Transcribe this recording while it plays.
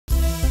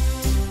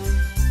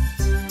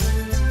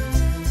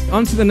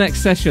On to the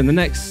next session. The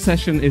next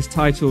session is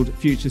titled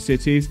Future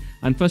Cities.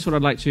 And first of all,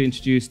 I'd like to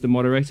introduce the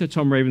moderator.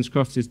 Tom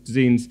Ravenscroft is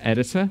Dezeen's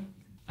editor.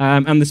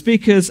 And the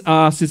speakers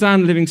are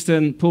Suzanne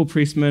Livingston, Paul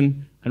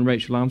Priestman, and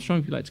Rachel Armstrong.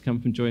 If you'd like to come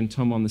up and join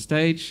Tom on the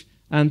stage.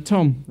 And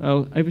Tom,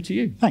 over to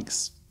you.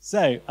 Thanks.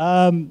 So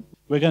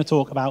we're going to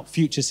talk about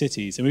future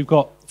cities. And we've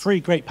got three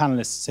great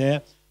panelists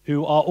here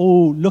who are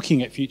all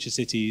looking at future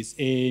cities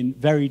in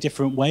very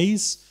different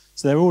ways.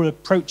 So they're all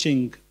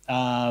approaching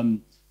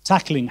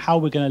tackling how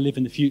we're going to live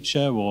in the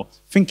future, or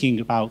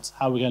thinking about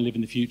how we're going to live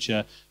in the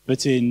future,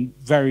 but in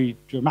very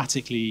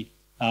dramatically,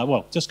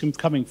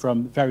 coming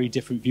from very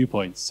different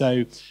viewpoints.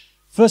 So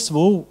first of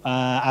all,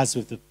 as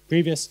with the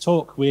previous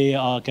talk, we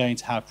are going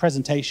to have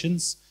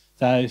presentations.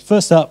 So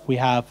first up, we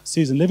have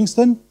Suzanne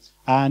Livingston.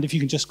 And if you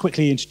can just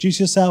quickly introduce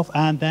yourself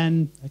and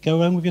then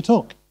go on with your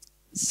talk.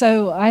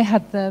 So I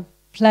had the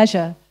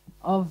pleasure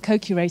of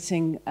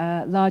co-curating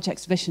a large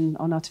exhibition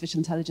on artificial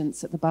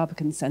intelligence at the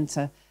Barbican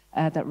Centre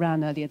that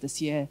ran earlier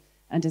this year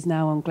and is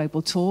now on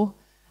global tour.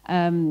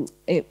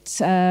 It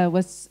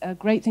was a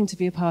great thing to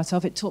be a part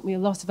of. It taught me a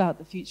lot about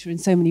the future in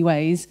so many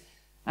ways,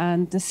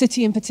 and the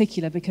city in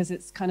particular, because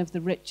it's kind of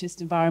the richest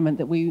environment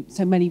that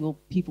so many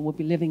people will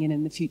be living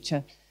in the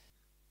future.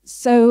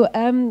 So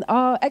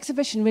our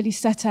exhibition really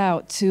set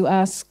out to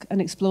ask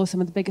and explore some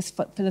of the biggest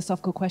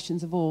philosophical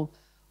questions of all.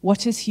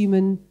 What is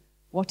human?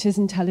 What is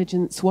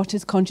intelligence? What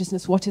is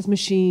consciousness? What is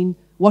machine?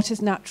 What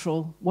is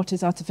natural? What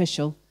is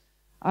artificial?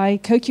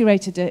 I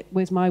co-curated it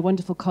with my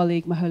wonderful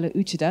colleague, Mahola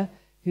Uchida,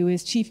 who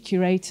is chief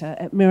curator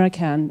at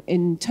Miracan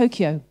in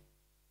Tokyo.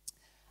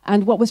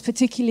 And what was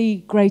particularly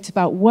great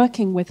about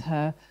working with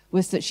her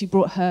was that she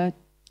brought her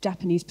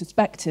Japanese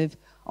perspective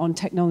on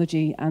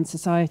technology and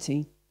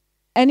society.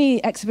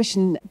 Any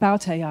exhibition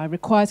about AI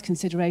requires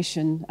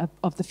consideration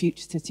of the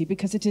future city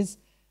because it is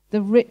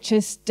the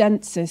richest,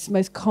 densest,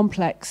 most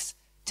complex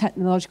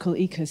technological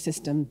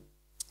ecosystem.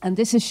 And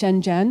this is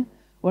Shenzhen,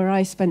 where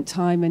I spent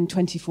time in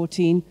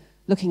 2014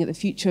 looking at the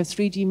future of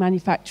 3D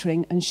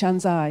manufacturing and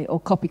Shanzai, or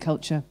copy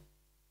culture.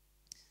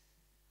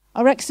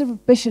 Our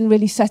exhibition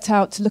really set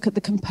out to look at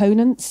the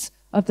components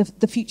of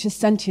the future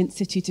sentient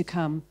city to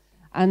come.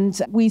 And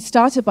we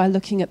started by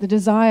looking at the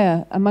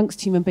desire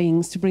amongst human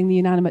beings to bring the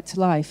inanimate to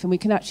life. And we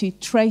can actually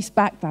trace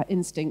back that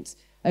instinct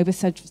over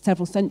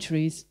several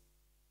centuries.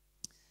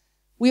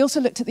 We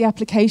also looked at the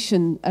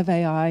application of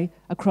AI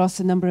across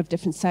a number of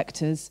different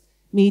sectors: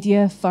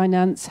 media,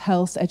 finance,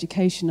 health,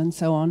 education, and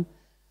so on.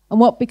 And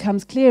what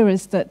becomes clear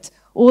is that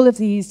all of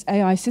these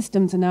AI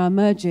systems are now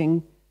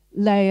emerging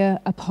layer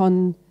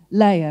upon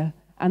layer,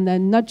 and they're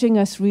nudging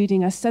us,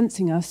 reading us,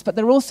 sensing us, but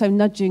they're also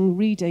nudging,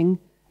 reading,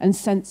 and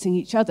sensing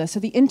each other. So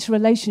the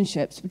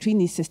interrelationships between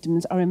these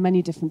systems are in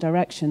many different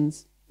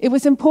directions. It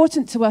was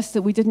important to us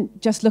that we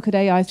didn't just look at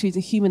AI through the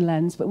human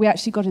lens, but we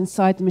actually got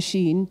inside the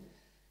machine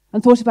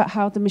and thought about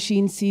how the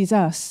machine sees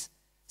us.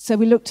 So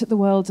we looked at the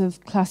world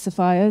of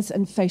classifiers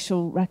and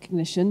facial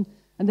recognition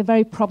and the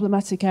very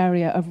problematic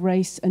area of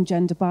race and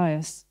gender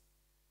bias.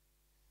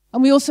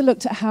 And we also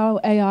looked at how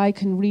AI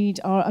can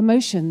read our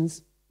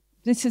emotions.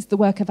 This is the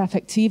work of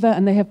Affectiva,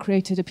 and they have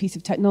created a piece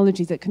of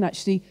technology that can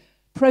actually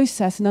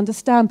process and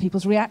understand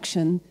people's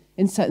reaction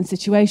in certain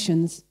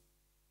situations.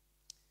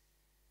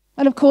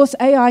 And of course,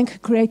 AI can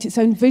create its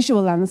own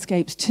visual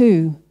landscapes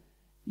too,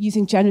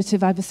 using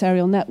generative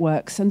adversarial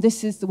networks. And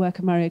this is the work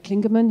of Mario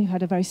Klingerman, who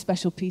had a very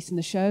special piece in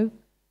the show.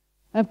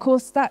 And of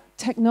course, that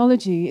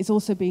technology is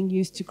also being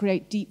used to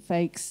create deep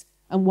fakes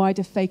and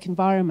wider fake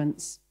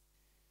environments.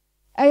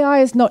 AI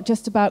is not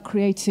just about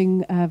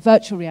creating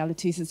virtual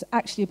realities, it's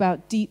actually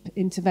about deep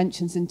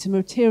interventions into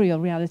material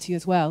reality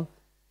as well.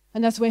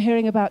 And as we're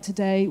hearing about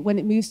today, when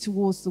it moves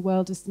towards the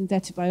world of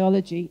synthetic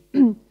biology,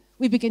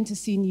 we begin to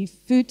see new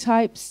food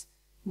types,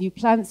 new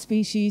plant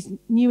species,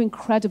 new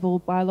incredible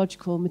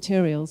biological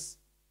materials.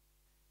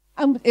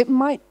 And it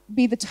might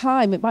be the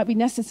time, it might be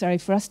necessary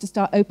for us to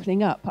start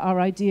opening up our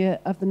idea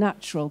of the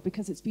natural,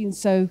 because it's been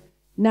so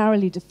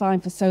narrowly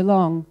defined for so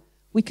long.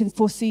 We can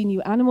foresee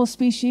new animal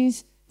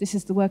species. This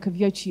is the work of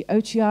Yoichi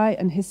Ochiai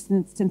and his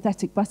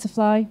synthetic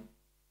butterfly.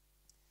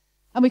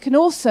 And we can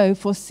also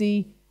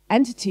foresee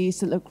entities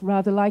that look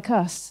rather like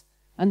us.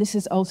 And this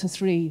is Alta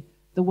 3,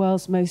 the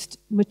world's most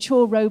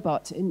mature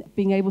robot in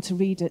being able to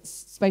read its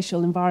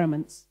spatial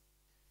environments.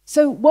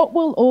 So what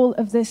will all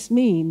of this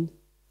mean?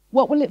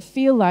 What will it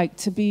feel like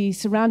to be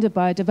surrounded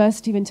by a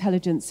diversity of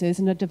intelligences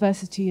and a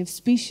diversity of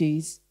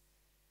species?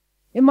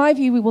 In my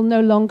view, we will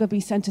no longer be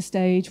center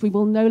stage. We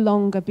will no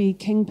longer be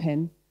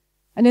kingpin.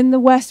 And in the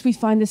West, we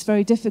find this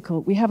very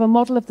difficult. We have a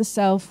model of the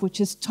self which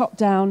is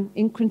top-down,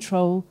 in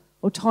control,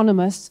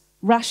 autonomous,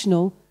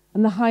 rational,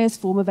 and the highest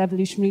form of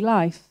evolutionary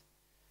life.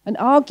 And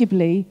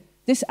arguably,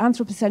 this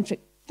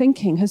anthropocentric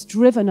thinking has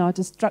driven our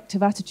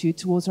destructive attitude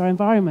towards our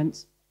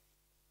environment.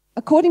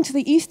 According to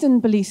the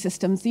Eastern belief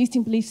systems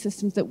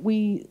that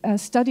we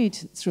studied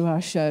through our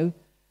show,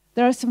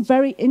 there are some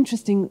very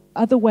interesting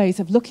other ways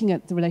of looking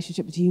at the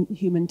relationship between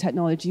human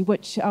technology,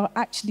 which are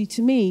actually,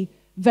 to me,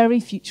 very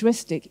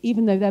futuristic,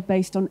 even though they're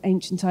based on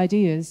ancient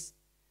ideas.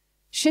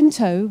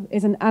 Shinto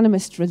is an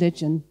animist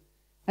religion,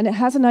 And it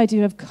has an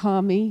idea of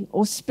karmi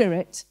or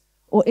spirit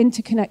or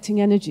interconnecting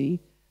energy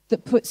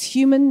that puts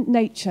human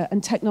nature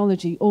and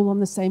technology all on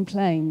the same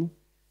plane.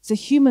 So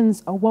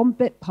humans are one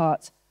bit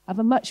part of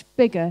a much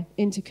bigger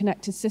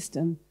interconnected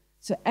system.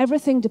 So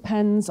everything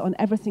depends on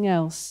everything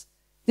else.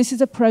 This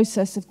is a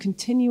process of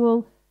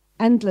continual,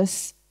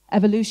 endless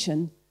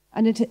evolution.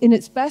 And in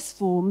its best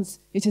forms,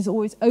 it is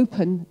always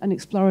open and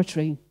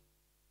exploratory.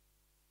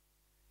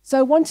 So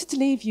I wanted to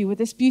leave you with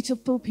this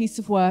beautiful piece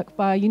of work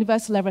by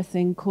Universal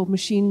Everything called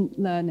Machine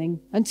Learning.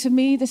 And to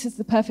me, this is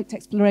the perfect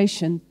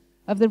exploration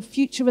of the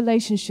future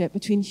relationship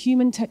between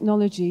human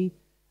technology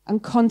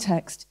and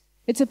context.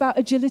 It's about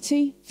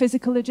agility,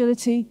 physical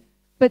agility,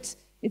 but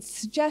it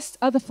suggests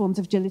other forms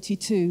of agility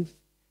too.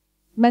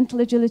 Mental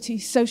agility,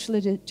 social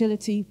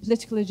agility,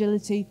 political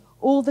agility,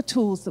 all the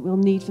tools that we'll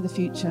need for the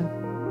future.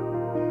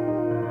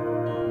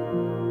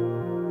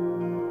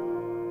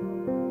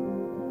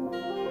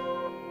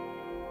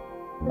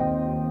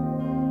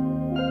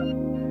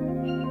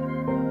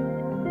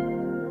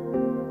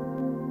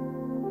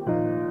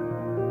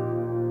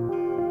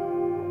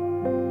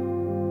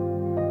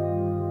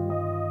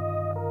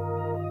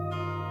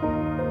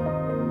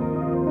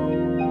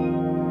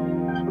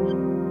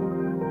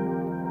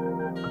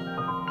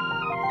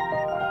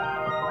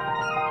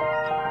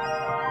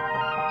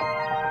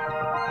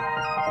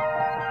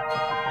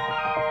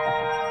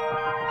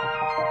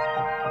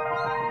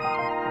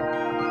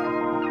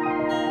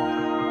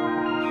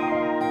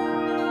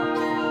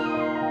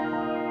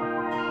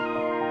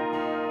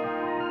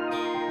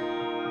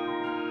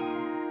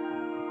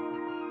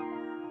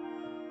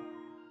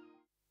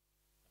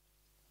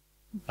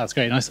 That's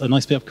great. A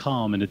nice bit of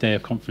calm in a day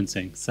of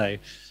conferencing. So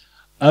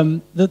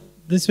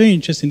that's very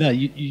interesting there.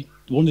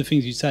 One of the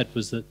things you said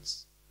was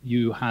that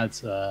you had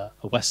a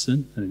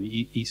Western and an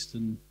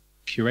Eastern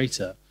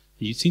curator.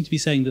 You seem to be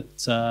saying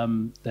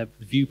that their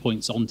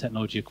viewpoints on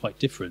technology are quite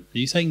different. Are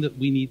you saying that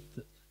we need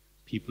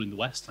people in the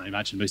West, I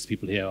imagine most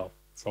people here are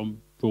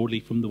broadly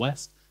from the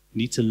West,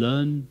 need to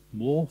learn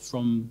more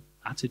from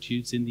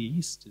attitudes in the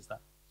East? Is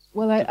that?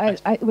 Well,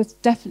 it was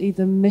definitely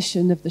the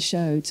mission of the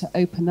show to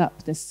open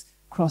up this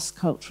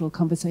cross-cultural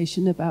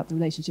conversation about the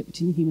relationship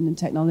between human and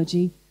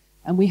technology.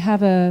 And we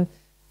have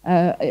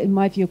in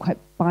my view, a quite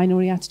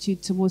binary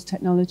attitude towards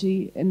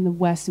technology in the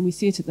West, and we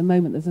see it at the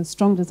moment. There's a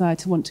strong desire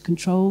to want to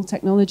control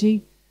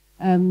technology.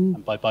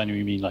 And by binary,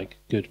 you mean like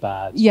good,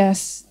 bad?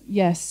 Yes.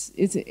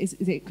 Is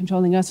it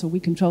controlling us, or are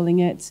we controlling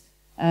it?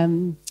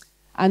 And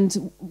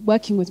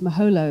working with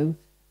Maholo,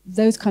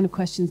 those kind of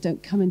questions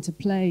don't come into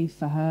play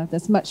for her.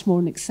 There's much more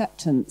an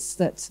acceptance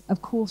that,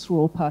 of course, we're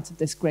all part of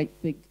this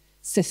great big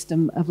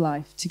system of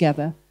life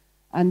together.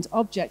 And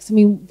objects, I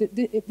mean,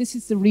 this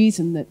is the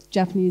reason that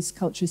Japanese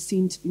culture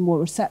seem to be more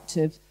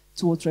receptive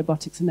towards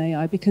robotics and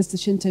AI, because the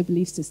Shinto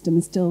belief system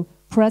is still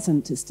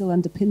present, it still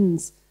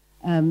underpins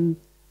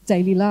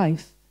daily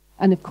life.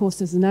 And of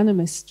course, as an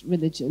animist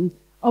religion,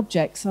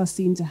 objects are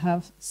seen to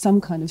have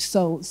some kind of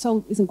soul.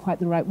 Soul isn't quite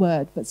the right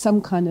word, but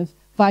some kind of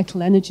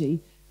vital energy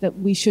that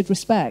we should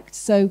respect.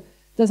 So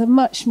there's a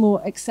much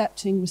more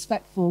accepting,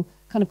 respectful,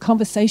 kind of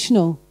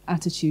conversational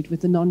attitude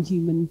with the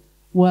non-human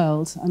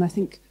world. And I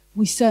think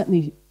we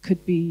certainly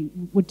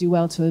would do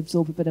well to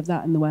absorb a bit of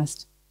that in the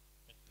West.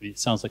 It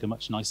sounds like a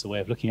much nicer way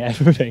of looking at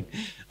everything.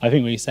 I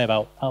think when you say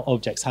about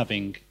objects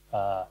having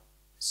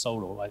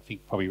soul, or I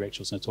think probably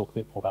Rachel's going to talk a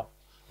bit more about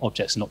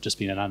objects not just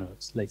being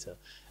inanimate later.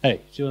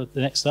 Hey, the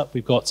next up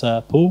we've got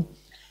Paul.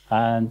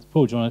 And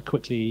Paul, do you want to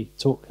quickly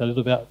talk a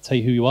little bit, tell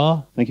you who you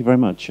are? Thank you very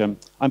much.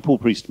 I'm Paul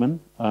Priestman.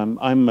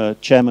 I'm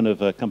chairman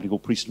of a company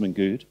called Priestman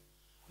Good.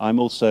 I'm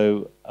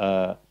also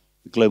the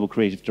global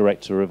creative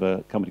director of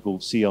a company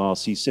called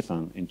CRC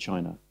Sifan in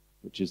China,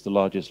 which is the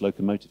largest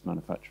locomotive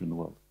manufacturer in the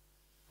world.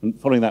 And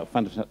following that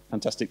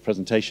fantastic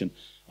presentation,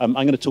 I'm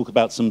going to talk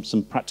about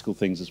some practical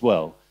things as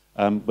well,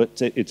 but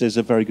it is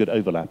a very good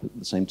overlap at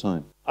the same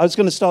time. I was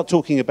going to start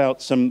talking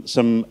about some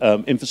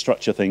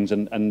infrastructure things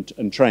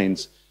and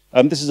trains.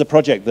 This is a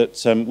project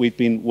that we've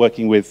been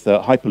working with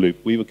Hyperloop.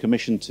 We were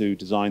commissioned to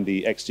design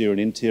the exterior and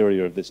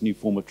interior of this new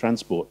form of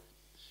transport.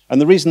 And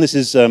the reason this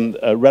is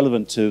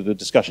relevant to the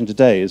discussion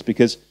today is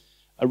because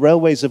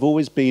railways have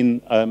always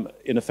been,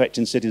 in effect,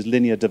 in cities,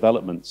 linear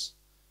developments.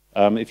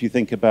 If you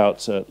think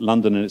about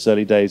London in its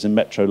early days in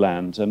Metro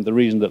land, the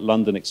reason that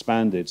London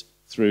expanded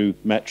through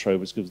Metro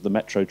was because of the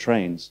Metro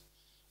trains.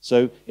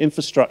 So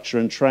infrastructure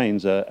and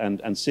trains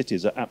and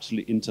cities are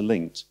absolutely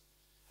interlinked.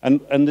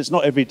 And it's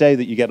not every day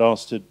that you get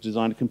asked to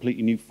design a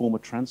completely new form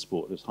of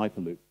transport as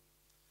Hyperloop.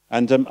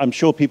 And I'm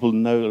sure people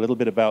know a little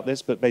bit about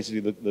this, but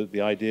basically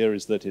the idea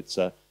is that it's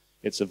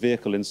a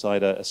vehicle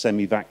inside a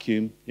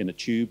semi-vacuum in a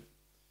tube.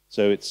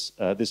 So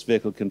this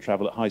vehicle can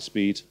travel at high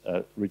speed,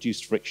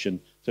 reduced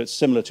friction. So it's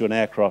similar to an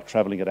aircraft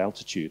traveling at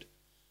altitude.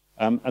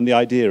 And the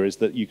idea is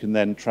that you can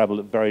then travel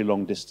at very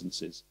long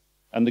distances.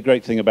 And the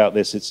great thing about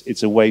this,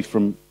 it's away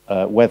from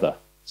weather.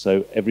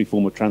 So every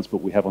form of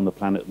transport we have on the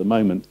planet at the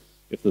moment,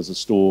 if there's a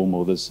storm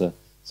or there's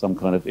some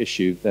kind of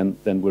issue,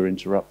 then we're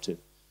interrupted.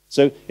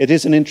 So it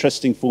is an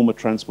interesting form of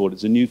transport.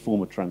 It's a new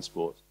form of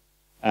transport.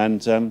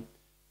 And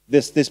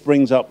this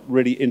brings up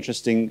really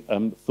interesting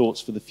thoughts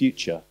for the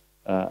future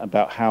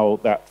about how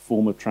that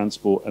form of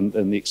transport and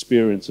the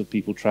experience of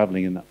people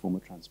traveling in that form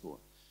of transport.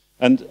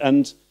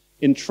 And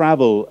in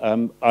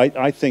travel,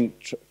 I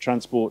think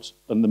transport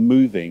and the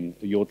moving,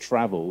 your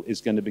travel,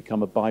 is going to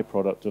become a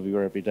byproduct of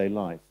your everyday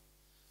life.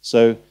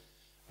 So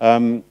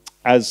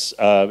as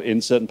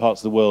in certain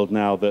parts of the world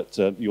now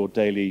that your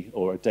daily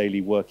or a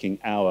daily working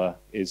hour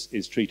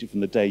is treated from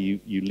the day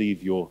you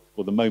leave or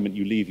the moment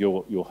you leave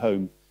your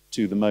home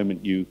to the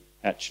moment you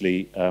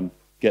actually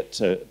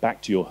get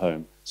back to your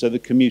home. So the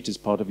commute is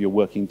part of your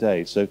working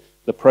day. So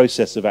the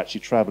process of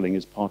actually traveling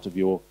is part of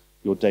your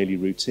daily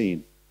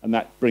routine. And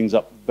that brings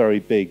up very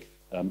big,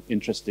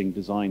 interesting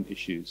design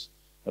issues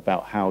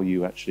about how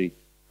you actually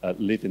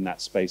live in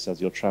that space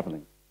as you're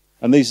traveling.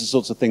 And these are the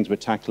sorts of things we're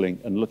tackling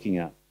and looking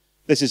at.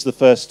 This is the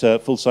first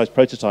full-size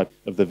prototype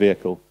of the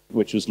vehicle,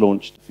 which was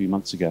launched a few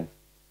months ago.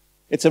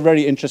 It's a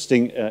very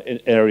interesting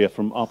area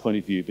from our point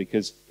of view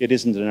because it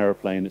isn't an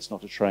aeroplane, it's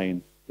not a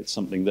train, it's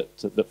something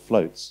that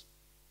floats.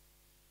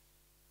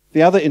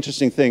 The other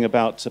interesting thing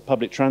about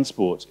public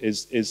transport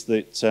is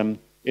that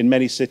in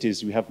many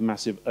cities we have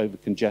massive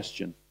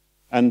overcongestion.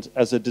 And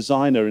as a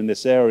designer in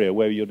this area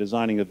where you're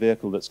designing a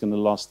vehicle that's going to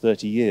last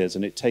 30 years,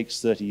 and it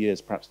takes 30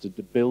 years perhaps to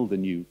build a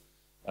new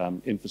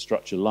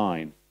infrastructure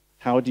line,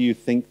 how do you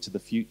think to the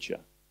future?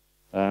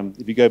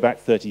 If you go back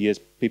 30 years,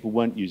 people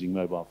weren't using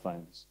mobile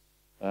phones.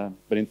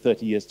 But in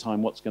 30 years'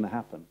 time, what's going to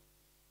happen?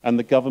 And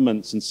the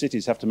governments and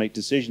cities have to make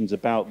decisions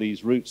about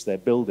these routes they're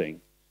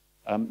building,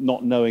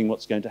 not knowing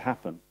what's going to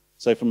happen.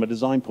 So from a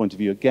design point of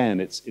view, again,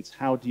 it's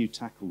how do you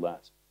tackle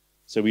that?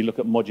 So we look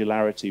at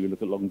modularity, we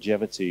look at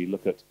longevity,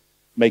 look at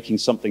making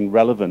something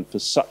relevant for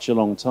such a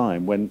long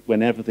time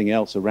when everything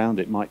else around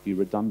it might be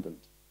redundant.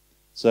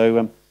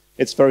 So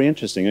it's very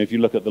interesting. If you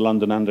look at the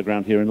London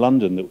Underground here in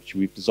London, which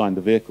we've designed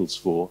the vehicles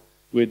for,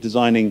 we're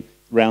designing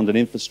around an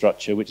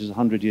infrastructure which is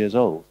 100 years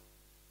old.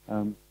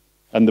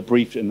 And the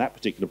brief in that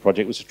particular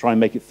project was to try and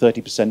make it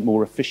 30%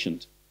 more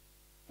efficient.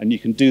 And you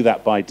can do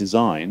that by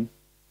design.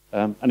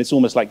 And it's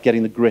almost like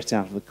getting the grit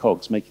out of the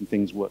cogs, making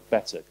things work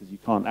better, because you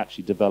can't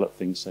actually develop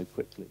things so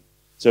quickly.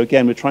 So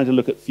again, we're trying to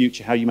look at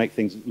future, how you make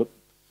things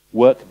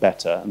work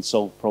better and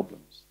solve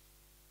problems.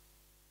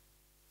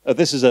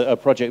 This is a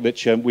project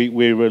that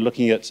we were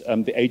looking at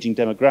the aging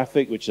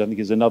demographic, which I think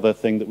is another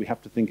thing that we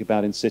have to think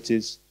about in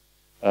cities.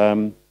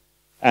 And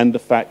the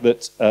fact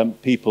that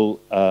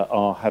people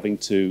are having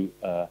to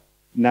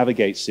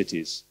navigate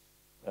cities.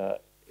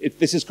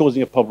 This is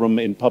causing a problem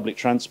in public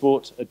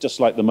transport, just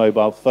like the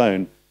mobile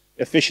phone.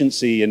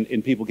 Efficiency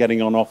in people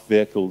getting on off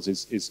vehicles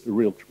is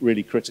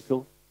really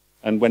critical.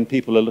 And when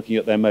people are looking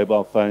at their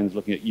mobile phones,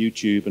 looking at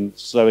YouTube and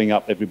slowing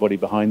up everybody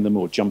behind them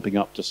or jumping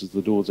up just as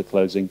the doors are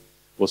closing,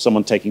 or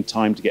someone taking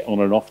time to get on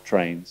and off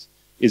trains,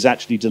 is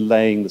actually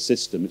delaying the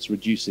system. It's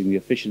reducing the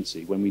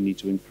efficiency when we need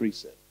to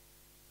increase it.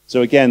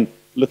 So again,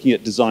 looking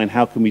at design,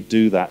 how can we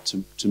do that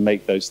to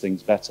make those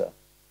things better?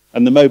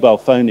 And the mobile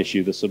phone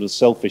issue, the sort of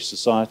selfish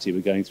society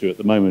we're going through at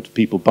the moment,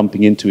 people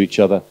bumping into each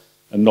other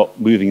and not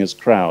moving as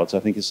crowds, I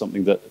think is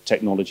something that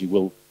technology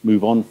will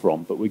move on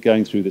from. But we're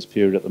going through this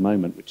period at the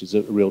moment, which is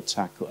a real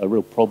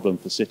problem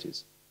for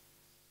cities.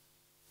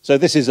 So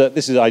this is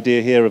an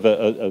idea here of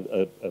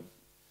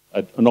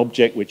an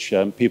object which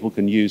people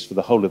can use for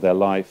the whole of their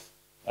life.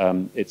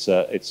 It's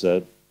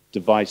a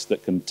device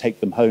that can take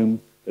them home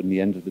at the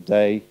end of the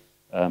day.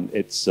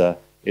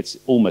 It's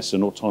almost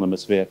an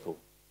autonomous vehicle.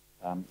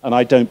 And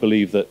I don't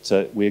believe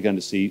that we're going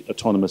to see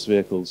autonomous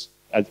vehicles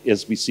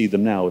as we see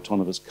them now,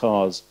 autonomous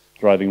cars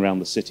driving around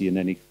the city in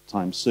any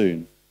time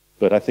soon.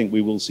 But I think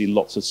we will see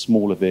lots of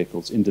smaller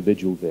vehicles,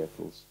 individual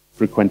vehicles,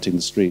 frequenting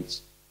the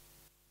streets.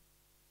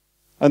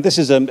 And this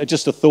is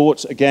just a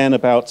thought, again,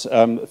 about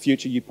the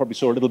future. You probably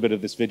saw a little bit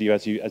of this video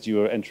as you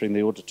were entering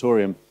the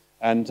auditorium.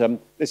 And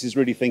this is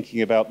really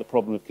thinking about the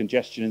problem of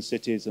congestion in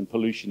cities and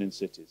pollution in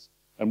cities.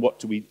 And what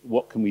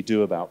can we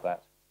do about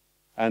that?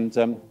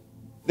 And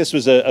this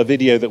was a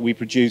video that we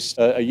produced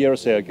a year or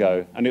so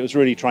ago, and it was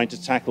really trying to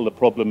tackle the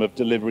problem of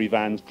delivery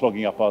vans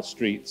clogging up our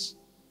streets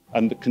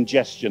and the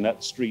congestion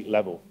at street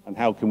level, and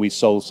how can we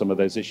solve some of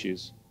those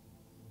issues.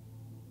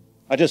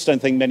 I just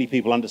don't think many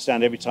people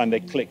understand every time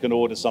they click and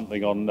order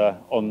something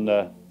on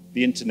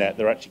the internet,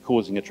 they're actually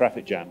causing a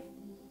traffic jam.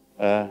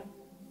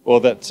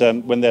 Or that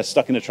when they're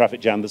stuck in a traffic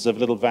jam, there's a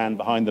little van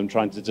behind them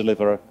trying to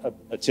deliver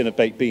a tin of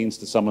baked beans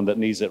to someone that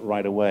needs it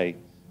right away.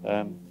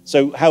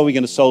 So how are we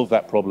going to solve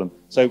that problem?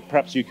 So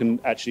perhaps you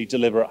can actually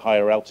deliver at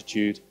higher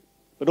altitude.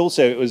 But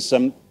also it was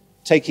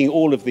taking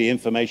all of the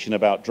information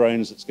about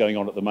drones that's going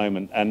on at the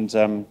moment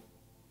and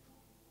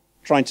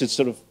trying to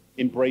sort of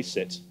embrace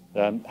it,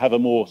 have a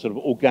more sort of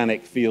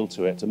organic feel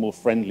to it, a more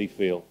friendly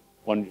feel,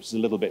 one which is a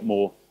little bit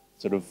more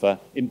sort of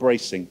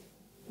embracing,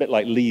 a bit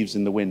like leaves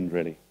in the wind,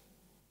 really.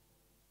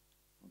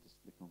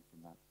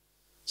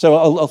 So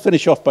I'll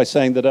finish off by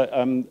saying that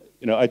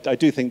I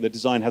do think that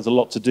design has a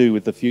lot to do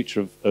with the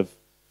future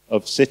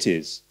of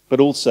cities, but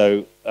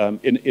also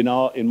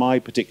in my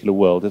particular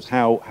world is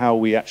how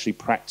we actually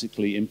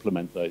practically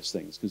implement those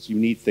things, because you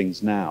need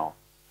things now.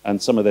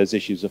 And some of those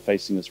issues are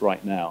facing us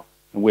right now.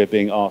 And we're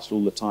being asked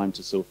all the time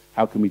to sort of,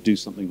 how can we do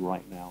something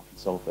right now and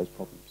solve those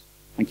problems?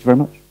 Thank you very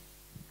much.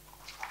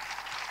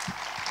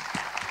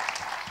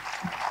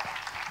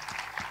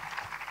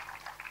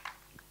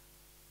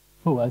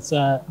 Cool. It's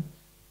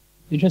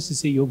interesting to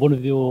see one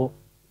of your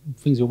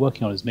things you're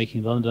working on is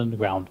making the London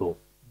Underground, or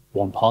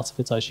one part of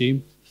it, I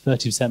assume,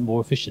 30%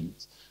 more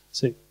efficient.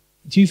 So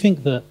do you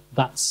think that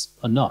that's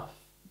enough?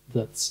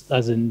 That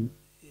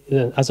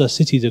as our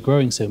cities are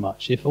growing so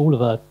much, if all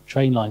of our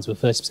train lines were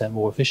 30%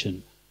 more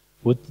efficient,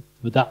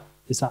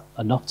 is that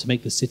enough to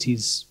make the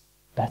cities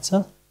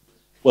better?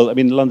 Well, I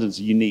mean, London's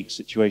a unique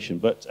situation,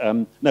 but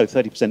no,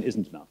 30%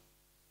 isn't enough.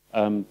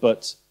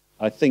 But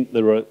I think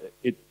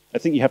I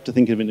think you have to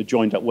think of it in a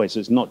joined-up way. So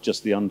it's not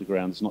just the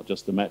underground, it's not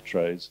just the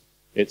metros,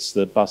 it's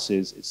the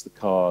buses, it's the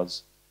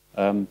cars,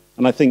 and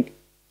I think,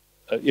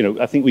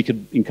 I think we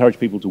could encourage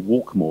people to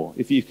walk more.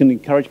 If you can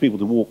encourage people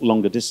to walk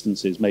longer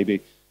distances,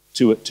 maybe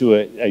to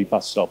a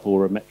bus stop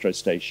or a metro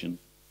station,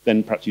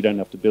 then perhaps you don't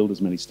have to build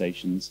as many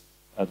stations.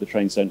 The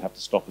trains don't have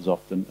to stop as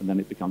often, and then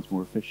it becomes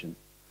more efficient.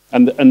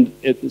 And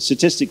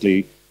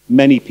statistically,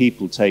 many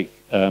people take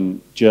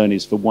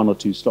journeys for 1 or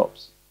 2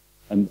 stops,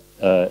 and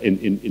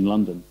in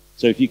London.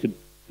 So if you could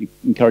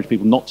encourage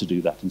people not to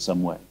do that in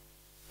some way,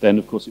 then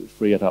of course it would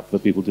free it up for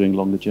people doing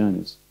longer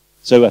journeys.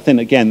 So I think,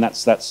 again,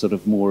 that's sort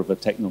of more of a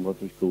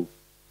technological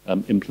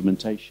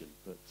implementation.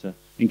 But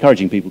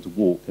encouraging people to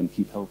walk and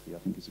keep healthy, I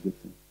think, is a good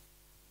thing.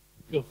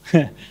 Cool. I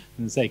was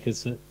going to say,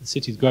 because the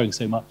city's growing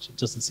so much, it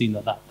doesn't seem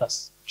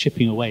that's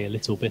chipping away a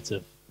little bit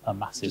of a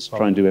massive Just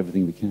problem. try and do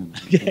everything we can.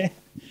 Yeah.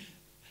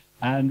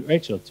 And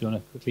Rachel, do you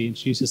want to quickly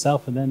introduce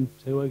yourself and then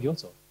do your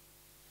talk?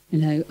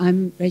 Hello,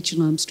 I'm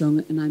Rachel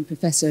Armstrong and I'm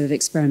Professor of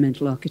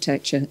Experimental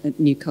Architecture at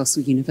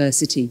Newcastle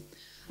University.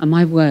 And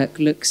my work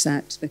looks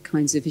at the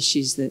kinds of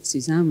issues that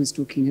Suzanne was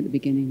talking at the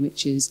beginning,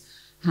 which is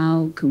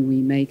how can we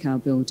make our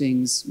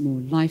buildings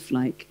more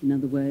lifelike? In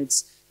other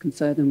words,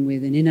 confer them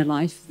with an inner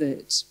life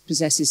that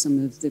possesses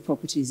some of the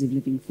properties of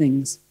living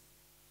things.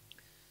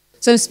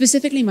 So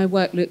specifically, my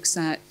work looks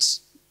at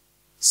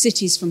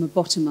cities from a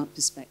bottom-up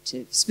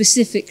perspective,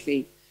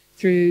 specifically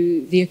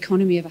through the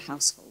economy of a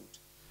household,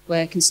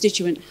 where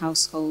constituent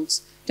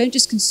households don't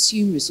just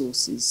consume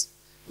resources,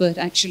 but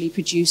actually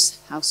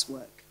produce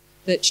housework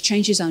that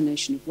changes our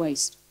notion of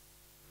waste.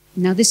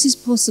 Now, this is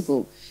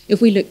possible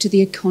if we look to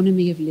the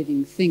economy of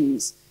living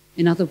things,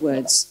 in other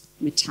words,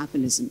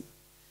 metabolism.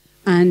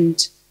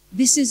 And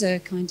this is a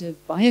kind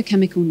of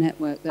biochemical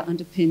network that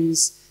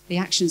underpins the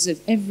actions of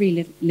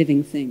every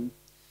living thing.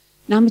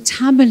 Now,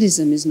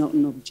 metabolism is not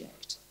an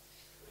object.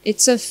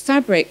 It's a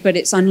fabric, but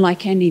it's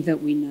unlike any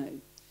that we know.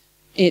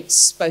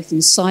 It's both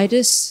inside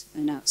us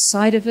and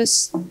outside of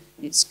us.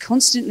 It's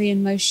constantly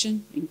in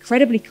motion,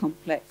 incredibly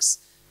complex,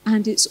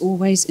 and it's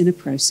always in a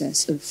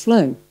process of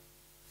flow.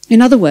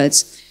 In other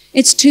words,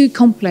 it's too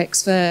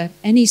complex for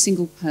any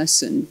single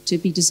person to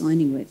be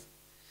designing with.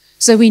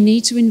 So we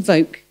need to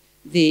invoke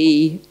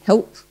the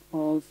help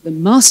of the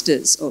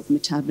masters of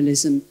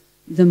metabolism,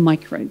 the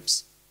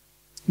microbes.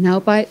 Now,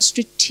 by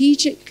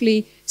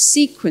strategically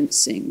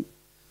sequencing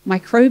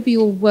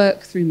microbial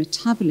work through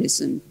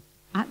metabolism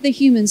at the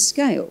human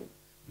scale,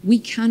 we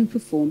can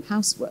perform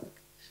housework,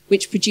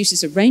 which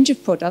produces a range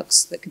of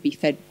products that can be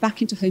fed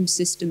back into home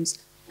systems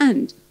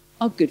and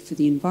are good for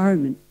the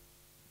environment.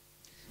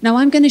 Now,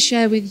 I'm going to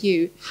share with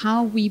you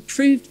how we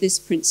proved this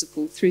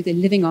principle through the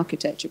Living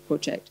Architecture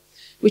Project,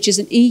 which is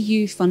an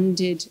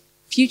EU-funded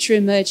Future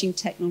Emerging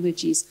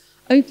Technologies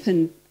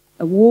Open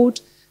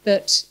Award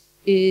that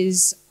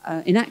is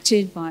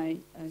enacted by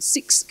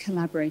 6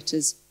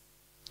 collaborators.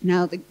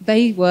 Now,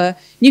 they were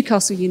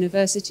Newcastle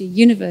University,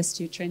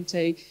 University of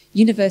Trento,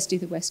 University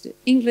of the West of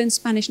England,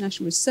 Spanish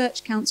National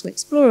Research Council,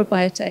 Explorer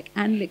Biotech,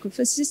 and Liquid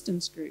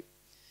Systems Group.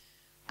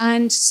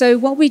 And so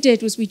what we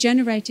did was we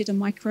generated a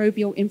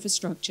microbial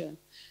infrastructure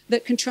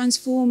that can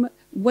transform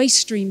waste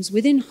streams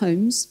within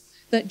homes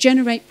that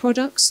generate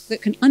products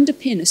that can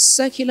underpin a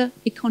circular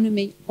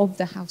economy of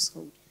the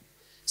household.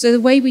 So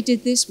the way we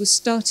did this was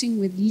starting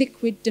with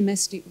liquid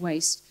domestic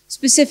waste,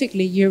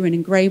 specifically urine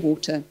and grey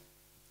water,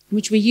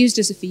 which we used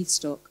as a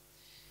feedstock.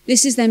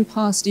 This is then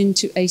passed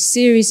into a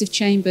series of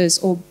chambers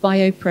or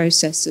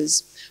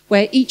bioprocessors,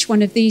 where each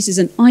one of these is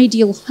an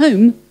ideal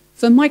home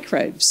for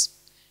microbes.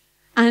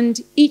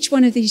 And each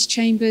one of these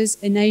chambers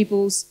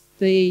enables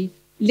the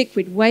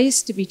liquid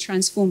waste to be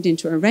transformed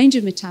into a range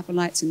of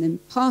metabolites and then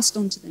passed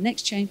on to the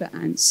next chamber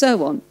and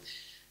so on.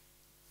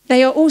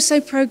 They are also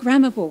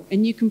programmable,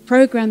 and you can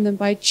program them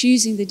by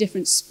choosing the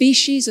different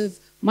species of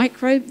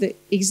microbe that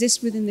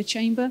exist within the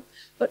chamber,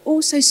 but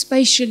also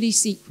spatially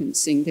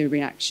sequencing the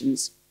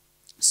reactions.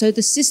 So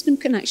the system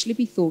can actually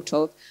be thought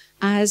of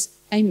as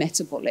a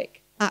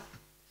metabolic app.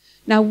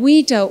 Now,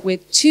 we dealt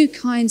with 2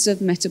 kinds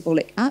of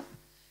metabolic app: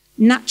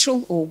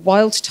 natural or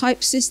wild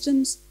type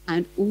systems,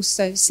 and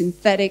also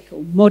synthetic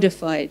or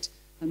modified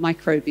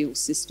microbial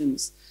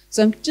systems.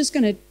 So I'm just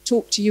going to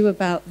talk to you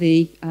about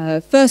the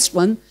first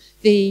one,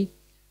 the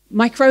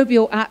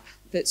microbial app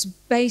that's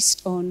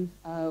based on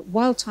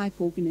wild type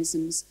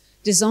organisms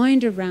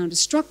designed around a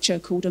structure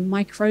called a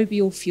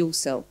microbial fuel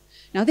cell.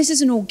 Now, this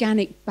is an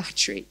organic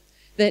battery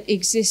that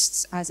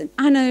exists as an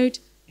anode,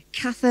 a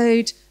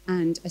cathode,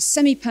 and a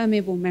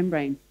semi-permeable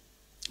membrane.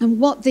 And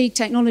what the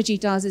technology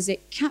does is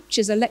it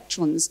captures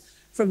electrons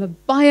from a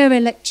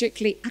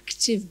bioelectrically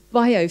active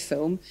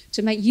biofilm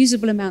to make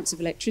usable amounts of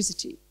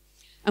electricity.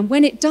 And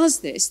when it does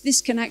this,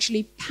 this can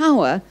actually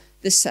power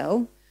the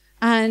cell,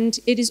 and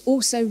it is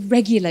also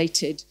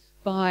regulated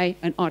by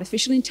an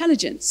artificial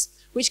intelligence,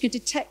 which can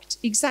detect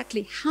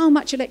exactly how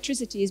much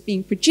electricity is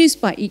being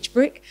produced by each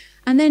brick,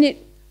 and then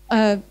it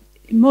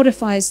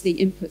modifies the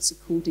inputs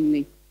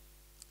accordingly.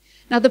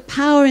 Now, the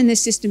power in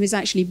this system is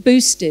actually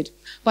boosted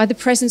by the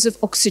presence of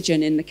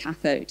oxygen in the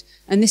cathode,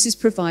 and this is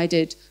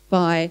provided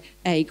by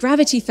a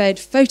gravity-fed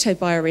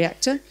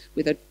photobioreactor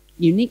with a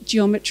unique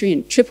geometry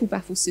and triple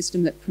baffle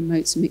system that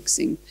promotes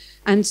mixing.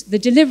 And the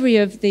delivery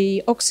of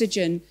the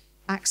oxygen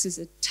acts as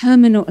a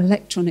terminal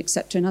electron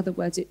acceptor. In other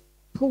words, it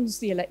pulls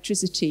the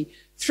electricity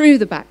through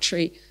the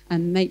battery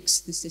and makes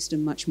the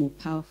system much more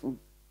powerful.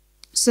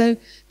 So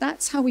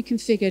that's how we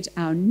configured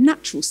our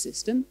natural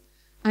system.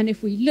 And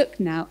if we look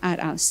now at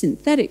our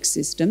synthetic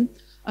system,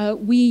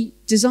 we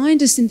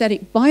designed a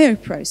synthetic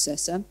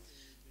bioprocessor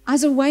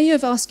as a way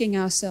of asking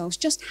ourselves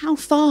just how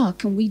far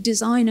can we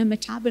design a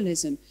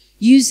metabolism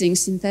using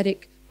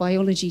synthetic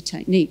biology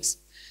techniques.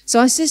 So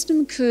our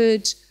system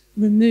could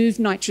remove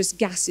nitrous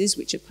gases,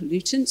 which are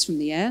pollutants from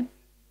the air,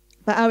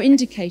 but our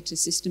indicator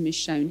system is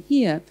shown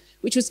here,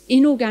 which was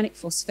inorganic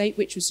phosphate,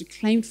 which was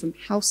reclaimed from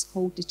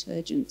household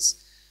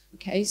detergents.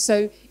 Okay,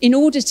 so in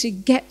order to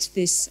get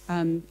this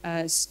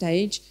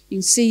stage, you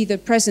can see the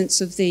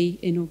presence of the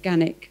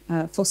inorganic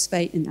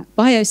phosphate in that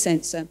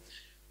biosensor.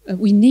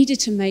 We needed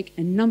to make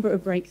a number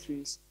of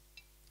breakthroughs.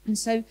 And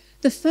so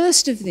the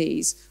first of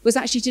these was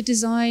actually to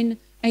design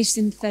a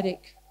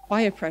synthetic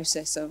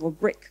bioprocessor, or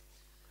brick.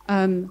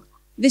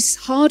 This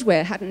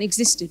hardware hadn't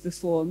existed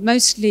before.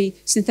 Mostly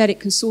synthetic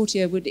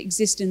consortia would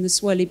exist in the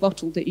swirly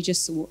bottle that you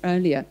just saw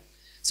earlier.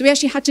 So we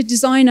actually had to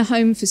design a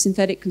home for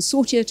synthetic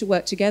consortia to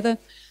work together,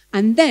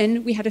 and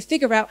then we had to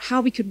figure out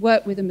how we could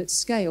work with them at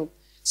scale.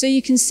 So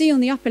you can see on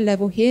the upper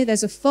level here,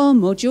 there's a FAR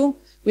module,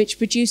 which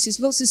produces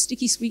lots of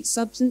sticky sweet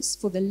substance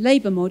for the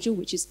labor module,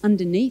 which is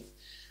underneath.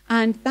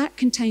 And that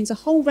contains a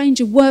whole range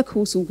of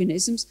workhorse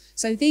organisms.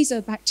 So these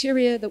are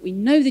bacteria that we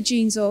know the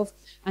genes of,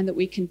 and that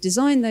we can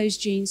design those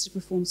genes to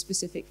perform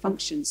specific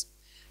functions.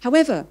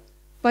 However,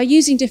 by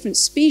using different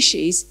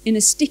species in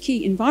a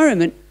sticky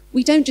environment,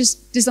 we don't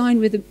just design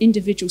with an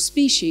individual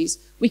species,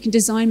 we can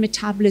design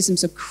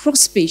metabolisms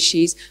across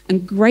species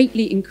and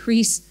greatly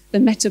increase the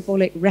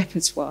metabolic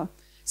repertoire.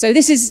 So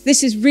this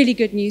is really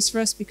good news for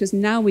us, because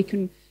now we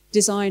can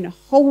design a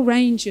whole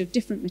range of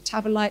different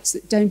metabolites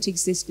that don't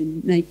exist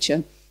in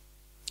nature.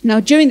 Now,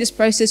 during this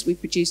process, we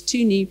produced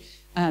 2 new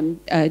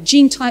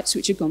gene types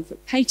which have gone for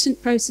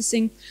patent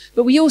processing,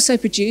 but we also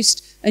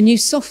produced a new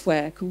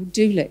software called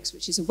Dulix,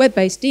 which is a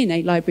web-based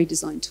DNA library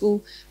design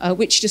tool,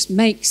 which just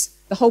makes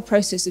the whole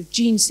process of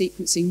gene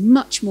sequencing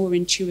much more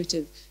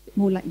intuitive,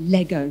 more like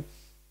Lego.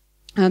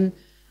 And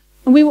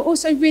we were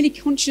also really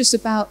conscious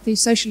about the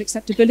social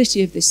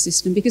acceptability of this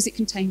system, because it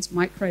contains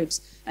microbes,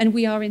 and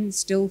we are in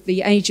still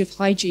the age of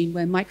hygiene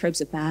where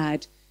microbes are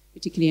bad,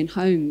 particularly in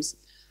homes.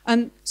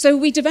 So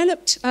we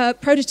developed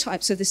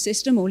prototypes of the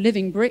system, or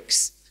living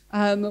bricks,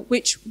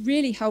 which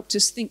really helped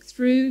us think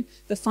through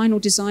the final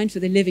design for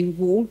the living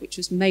wall, which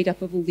was made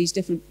up of all these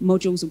different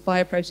modules of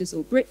bioprocessors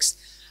or bricks.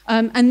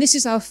 And this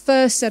is our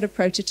first set of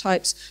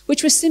prototypes,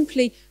 which were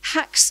simply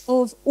hacks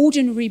of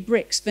ordinary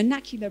bricks,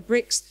 vernacular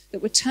bricks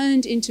that were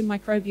turned into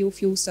microbial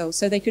fuel cells,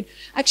 so they could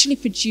actually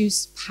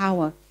produce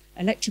power,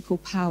 electrical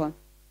power.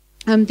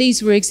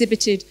 These were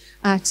exhibited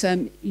at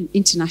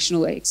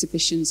international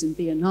exhibitions and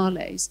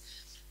biennales.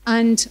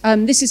 And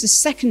this is a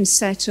second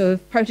set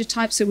of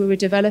prototypes that we were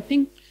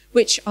developing,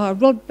 which are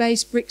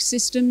rod-based brick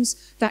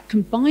systems that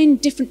combine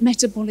different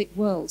metabolic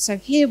worlds. So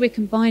here we're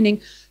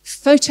combining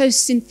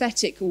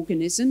photosynthetic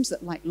organisms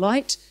that like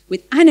light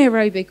with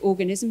anaerobic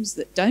organisms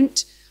that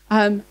don't,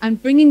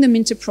 and bringing them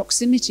into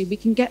proximity, we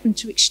can get them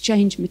to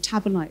exchange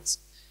metabolites.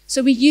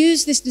 So we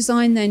use this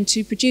design then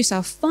to produce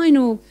our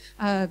final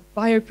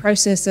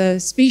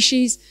bioprocessor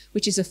species,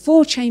 which is a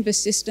 4-chamber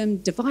system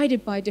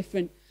divided by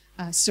different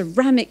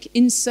ceramic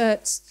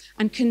inserts,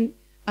 and can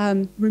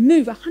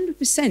remove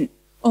 100%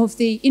 of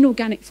the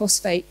inorganic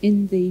phosphate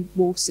in the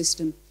wall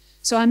system.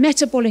 So our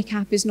metabolic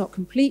app is not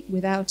complete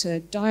without a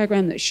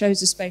diagram that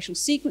shows the spatial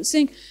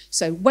sequencing.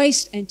 So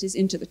waste enters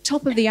into the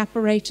top of the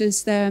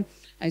apparatus there.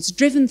 It's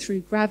driven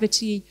through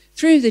gravity,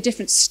 through the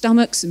different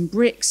stomachs and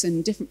bricks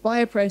and different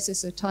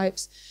bioprocessor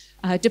types,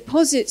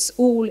 deposits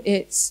all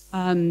its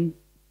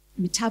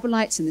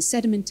metabolites in the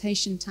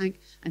sedimentation tank,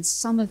 and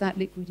some of that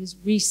liquid is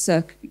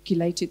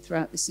recirculated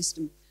throughout the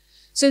system.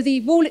 So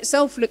the wall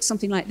itself looks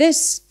something like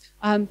this,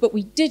 but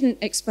we didn't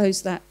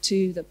expose that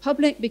to the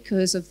public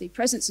because of the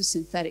presence of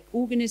synthetic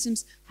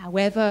organisms.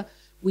 However,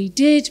 we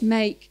did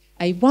make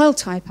a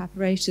wild-type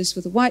apparatus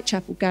for the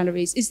Whitechapel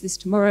Gallery's Is This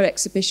Tomorrow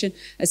exhibition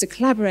as a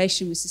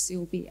collaboration with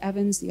Cecile B.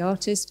 Evans, the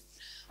artist.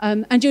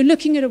 And you're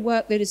looking at a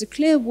work that is a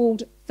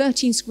clear-walled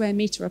 13 square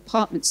metre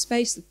apartment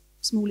space, the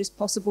smallest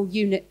possible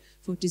unit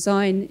for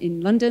design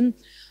in London.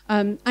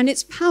 And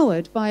it's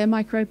powered by a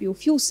microbial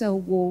fuel cell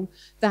wall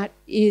that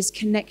is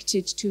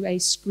connected to a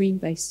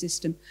screen-based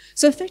system.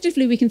 So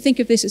effectively, we can think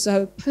of this as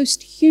a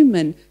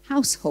post-human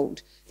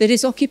household that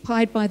is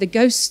occupied by the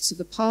ghosts of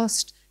the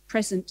past,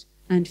 present,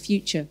 and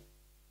future.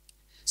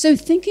 So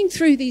thinking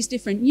through these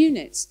different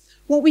units,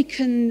 what we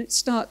can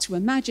start to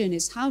imagine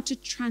is how to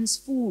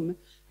transform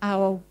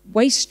our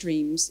waste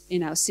streams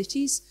in our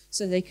cities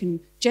so they can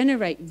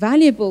generate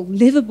valuable,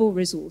 livable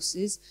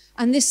resources.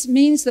 And this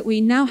means that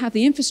we now have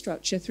the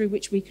infrastructure through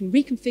which we can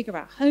reconfigure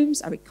our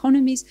homes, our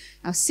economies,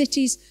 our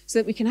cities, so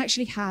that we can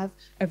actually have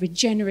a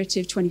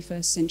regenerative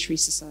 21st century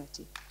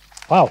society.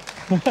 Wow.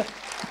 I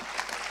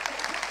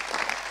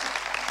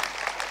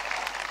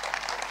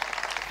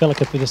feel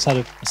like I've just had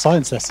a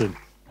science lesson.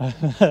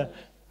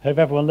 Hope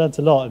everyone learnt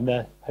a lot, and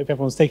hope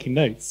everyone's taking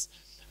notes.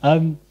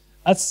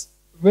 That's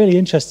really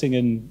interesting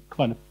and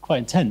quite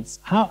intense.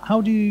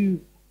 How do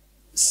you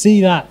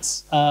see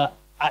that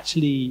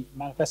actually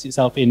manifest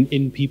itself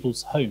in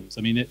people's homes?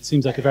 I mean, it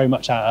seems like a very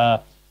much at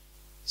a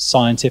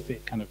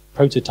scientific kind of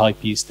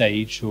prototypey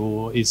stage,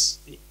 or what's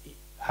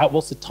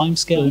the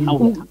timescale?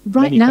 Well,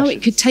 right now,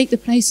 it could take the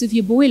place of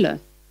your boiler.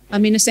 I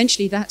mean,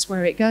 essentially, that's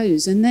where it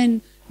goes, and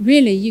then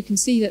really you can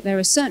see that there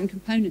are certain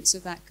components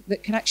of that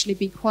can actually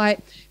be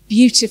quite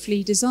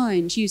beautifully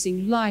designed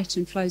using light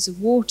and flows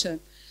of water.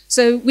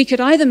 So we could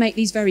either make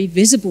these very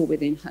visible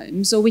within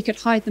homes, or we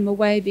could hide them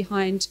away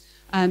behind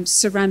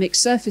ceramic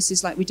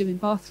surfaces like we do in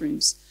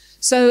bathrooms.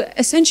 So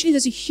essentially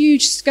there's a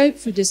huge scope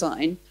for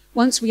design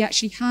once we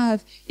actually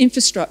have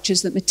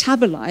infrastructures that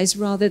metabolize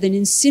rather than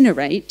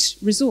incinerate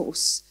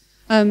resource.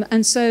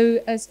 And so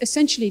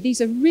essentially these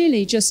are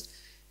really just,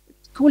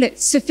 call it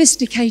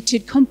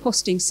sophisticated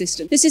composting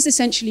system. This is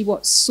essentially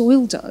what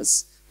soil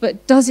does,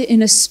 but does it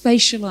in a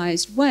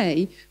spatialized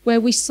way where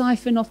we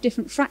siphon off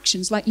different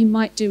fractions like you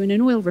might do in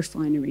an oil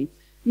refinery.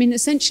 I mean,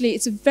 essentially,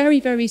 it's a very,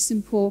 very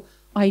simple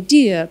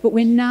idea, but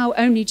we're now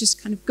only just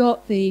kind of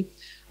got the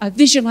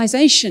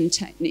visualization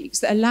techniques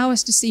that allow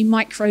us to see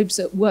microbes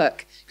at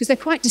work, because they're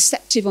quite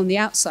deceptive on the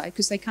outside,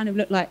 because they kind of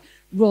look like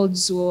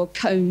rods or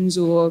cones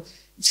or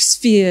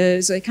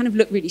spheres. They kind of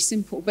look really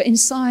simple, but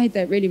inside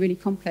they're really, really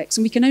complex,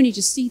 and we can only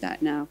just see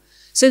that now.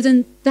 So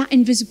then that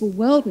invisible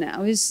world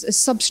now is a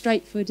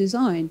substrate for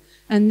design.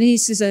 And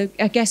this is,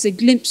 I guess, a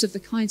glimpse of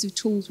the kinds of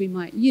tools we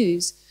might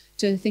use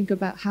to think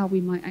about how we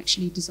might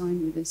actually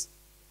design with this.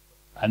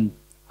 And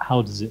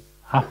how does it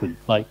happen?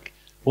 Like,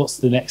 what's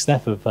the next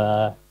step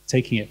of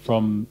taking it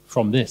from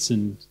this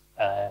and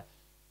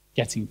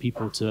getting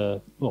people to,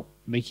 well,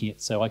 making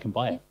it so I can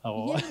buy it?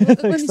 Or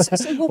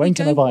when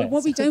can I buy it?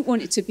 What we don't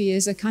want it to be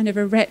is a kind of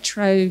a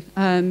retro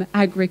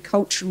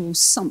agricultural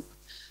sump.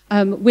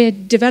 We're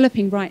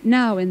developing right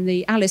now in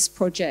the ALICE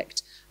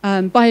project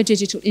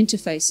biodigital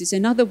interfaces,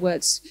 in other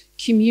words,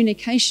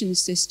 communication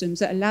systems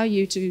that allow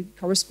you to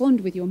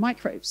correspond with your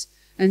microbes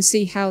and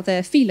see how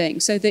they're feeling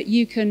so that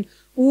you can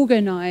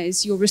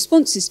organize your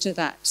responses to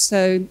that.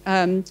 So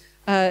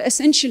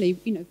essentially,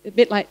 a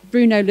bit like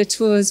Bruno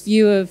Latour's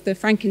view of the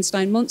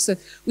Frankenstein monster,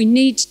 we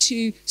need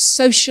to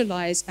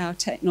socialize our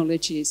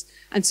technologies.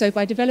 And so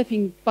by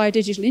developing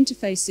biodigital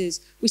interfaces,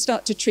 we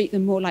start to treat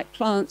them more like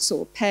plants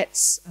or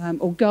pets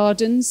or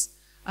gardens.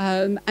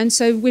 And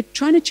so we're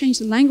trying to change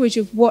the language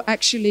of what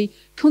actually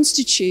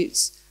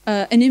constitutes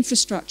an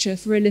infrastructure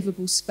for a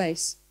livable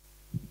space.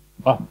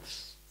 Wow,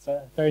 so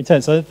very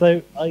intense.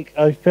 So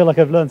I feel like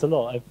I've learned a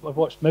lot. I've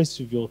watched most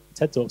of your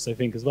TED Talks, I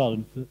think, as well,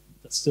 and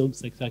that still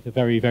looks like a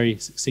very, very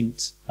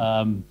succinct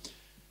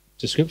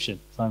description.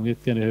 So I'm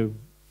going to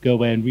go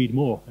away and read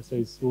more. I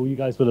suppose all you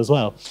guys will as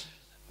well.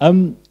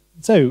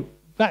 So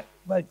back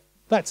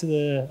to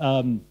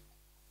the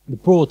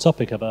broad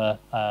topic of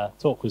our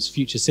talk was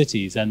future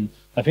cities, and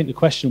I think the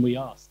question we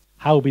asked,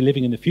 how will we be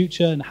living in the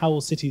future and how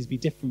will cities be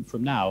different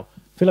from now?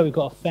 I feel like we've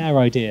got a fair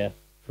idea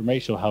from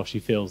Rachel how she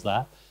feels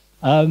that.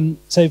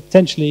 So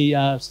potentially,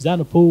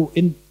 Suzanne or Paul,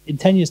 in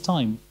 10 years'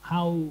 time,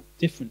 how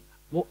different,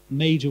 what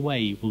major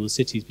way will the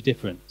cities be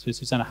different? So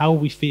Suzanne, how will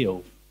we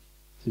feel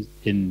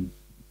in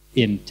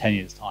 10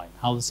 years' time?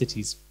 How will the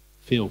cities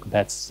feel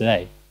compared to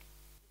today?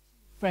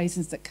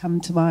 Phrases that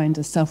come to mind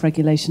are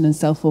self-regulation and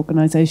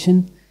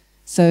self-organization.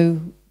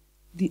 So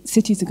the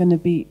cities are going to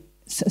be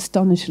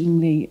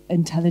astonishingly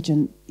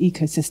intelligent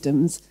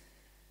ecosystems.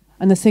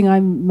 And the thing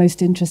I'm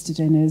most interested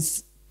in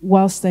is,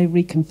 whilst they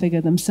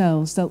reconfigure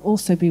themselves, they'll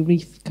also be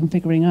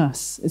reconfiguring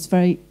us. It's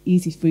very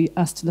easy for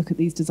us to look at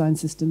these design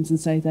systems and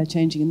say they're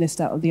changing in this,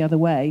 that, or the other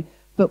way,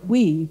 but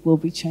we will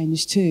be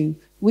changed too.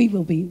 We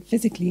will be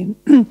physically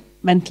and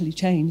mentally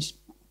changed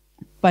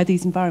by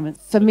these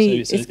environments. For me,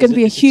 it's going to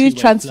be a huge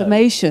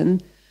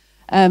transformation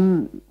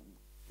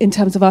in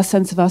terms of our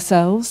sense of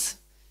ourselves,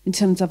 in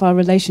terms of our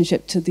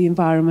relationship to the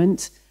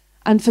environment,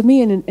 and for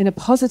me in a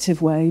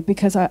positive way,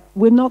 because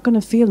we're not going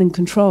to feel in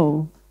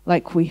control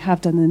like we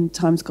have done in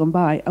times gone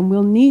by, and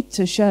we'll need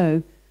to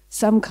show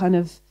some kind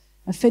of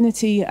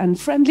affinity and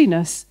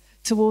friendliness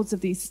towards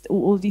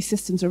all of these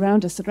systems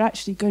around us that are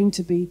actually going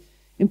to be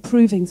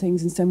improving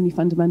things in so many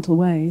fundamental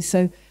ways.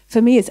 So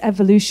for me, it's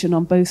evolution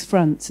on both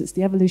fronts. It's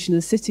the evolution of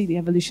the city, the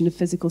evolution of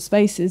physical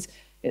spaces,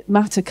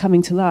 matter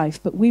coming to life,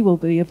 but we will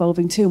be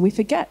evolving too. And we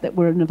forget that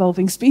we're an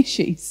evolving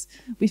species.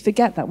 We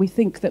forget that. We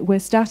think that we're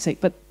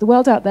static, but the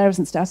world out there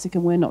isn't static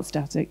and we're not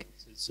static.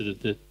 So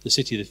the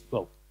city,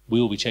 well, we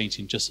will be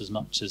changing just as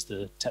much as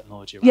the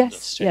technology around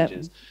us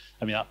changes.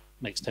 Yeah. I mean, that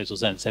makes total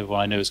sense.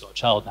 Everyone I know has got a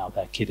child now.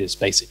 Their kid is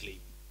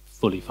basically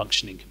fully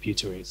functioning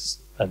computers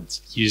and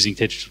using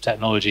digital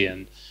technology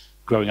and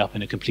growing up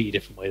in a completely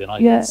different way than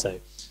I did. So,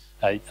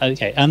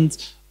 okay. And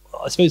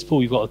I suppose,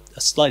 Paul, you've got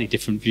a slightly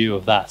different view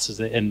of that,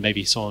 and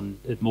maybe someone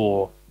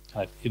more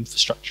kind of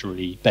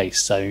infrastructurally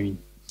based. So,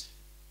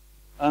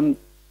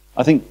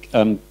 I think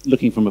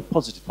looking from a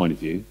positive point of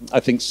view, I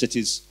think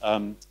cities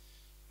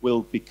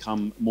will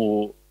become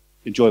more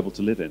enjoyable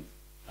to live in.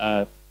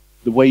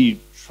 The way you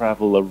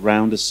travel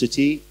around a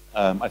city,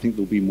 I think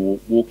there'll be more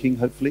walking,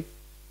 hopefully.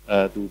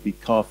 There will be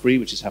car-free,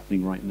 which is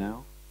happening right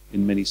now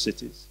in many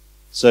cities.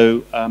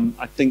 So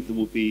I think there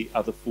will be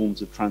other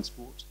forms of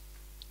transport.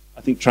 I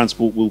think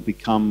transport will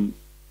become,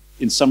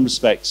 in some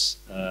respects,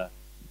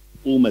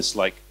 almost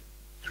like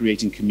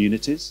creating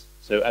communities.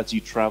 So as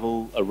you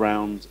travel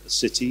around a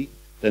city,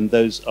 then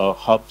those are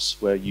hubs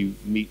where you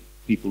meet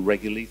people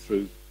regularly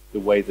through the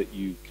way that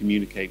you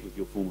communicate with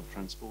your form of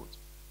transport.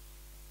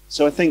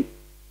 So I think,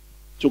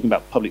 talking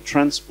about public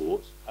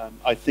transport,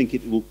 I think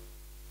it will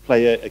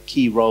play a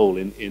key role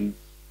in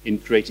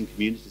creating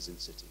communities in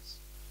cities.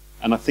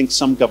 And I think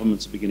some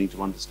governments are beginning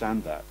to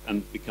understand that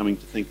and becoming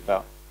to think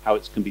about how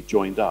it can be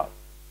joined up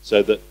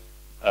so that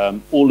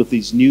all of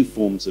these new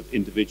forms of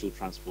individual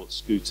transport,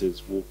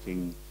 scooters,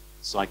 walking,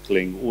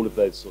 cycling, all of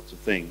those sorts of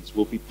things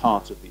will be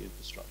part of the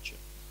infrastructure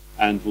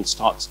and will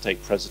start to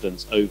take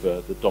precedence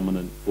over the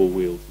dominant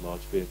four-wheeled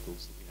large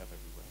vehicles that we have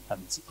everywhere.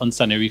 And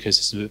understanding our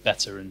ecosystem a bit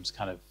better and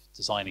kind of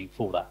designing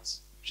for that,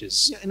 which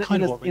is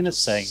kind of what Rachel's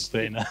saying,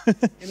 but in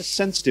a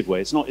sensitive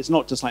way. It's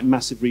not just like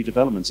massive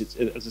redevelopments. It's,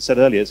 as I said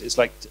earlier, it's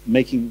like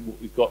making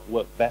what we've got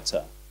work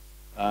better.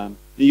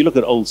 You look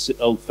at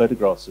old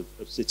photographs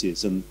of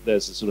cities, and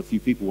there's a sort of few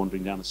people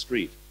wandering down a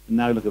street. And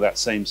now look at that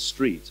same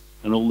street,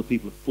 and all the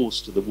people are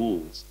forced to the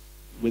walls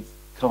with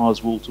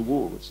cars wall to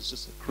wall, which is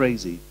just a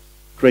crazy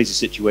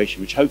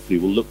situation, which hopefully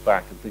we'll look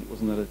back and think,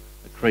 wasn't that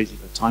a crazy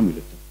time we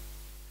lived in?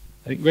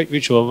 I think,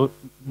 Rachel,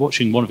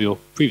 watching one of your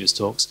previous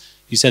talks,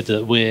 you said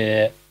that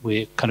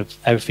we're kind of,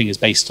 everything is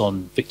based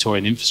on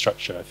Victorian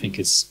infrastructure, I think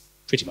is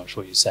pretty much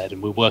what you said,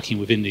 and we're working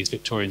within these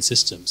Victorian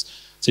systems.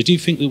 So do you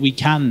think that we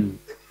can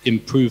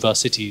improve our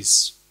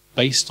cities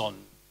based on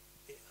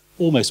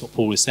almost what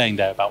Paul was saying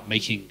there about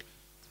making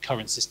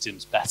current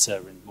systems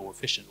better and more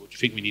efficient, or do you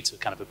think we need to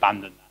kind of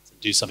abandon that and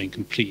do something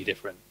completely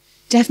different?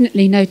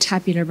 Definitely no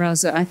tabula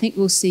rasa. I think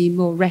we'll see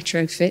more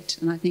retrofit,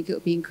 and I think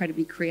it'll be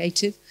incredibly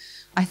creative.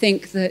 I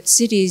think that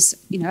cities,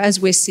 as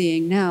we're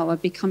seeing now, are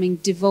becoming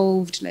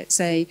devolved, let's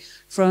say,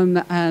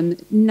 from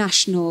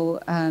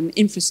national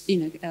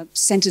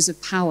centres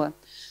of power,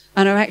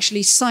 and are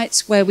actually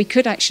sites where we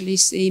could actually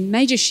see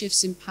major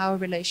shifts in power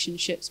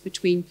relationships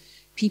between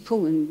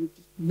people and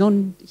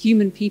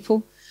non-human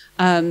people,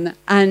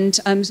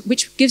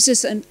 which gives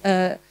us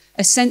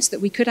a sense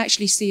that we could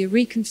actually see a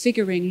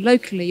reconfiguring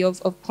locally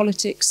of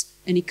politics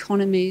and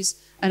economies,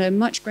 and a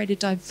much greater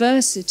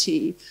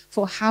diversity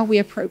for how we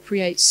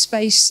appropriate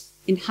space,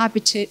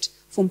 inhabit it,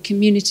 form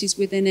communities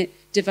within it,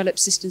 develop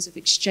systems of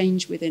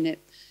exchange within it.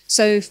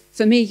 So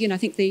for me, I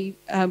think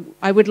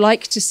I would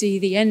like to see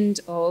the end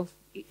of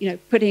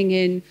putting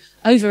in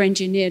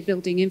over-engineered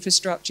building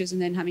infrastructures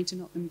and then having to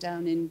knock them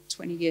down in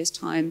 20 years'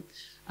 time,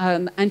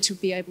 and to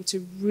be able to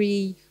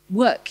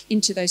rework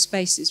into those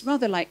spaces,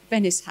 rather like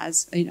Venice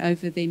has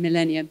over the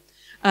millennia.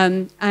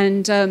 Kind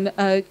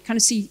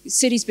of see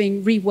cities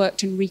being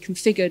reworked and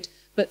reconfigured,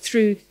 but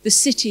through the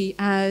city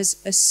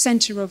as a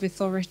centre of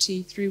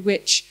authority through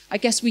which I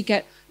guess we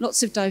get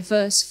lots of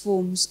diverse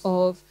forms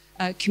of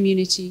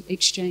community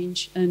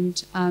exchange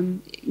and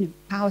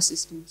power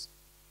systems.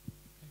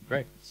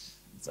 Great.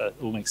 That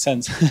all makes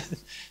sense.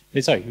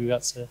 Sorry, who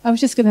got to... I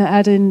was just going to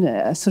add in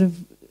a sort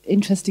of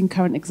interesting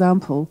current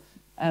example,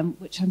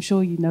 which I'm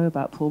sure you know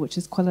about, Paul, which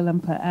is Kuala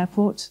Lumpur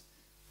Airport,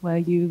 where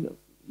you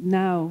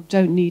now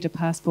don't need a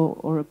passport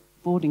or a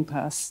boarding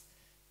pass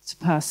to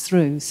pass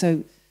through.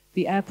 So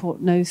the airport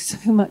knows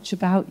so much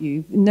about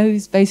you. It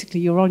knows basically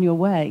you're on your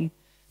way.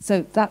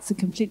 So that's a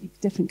completely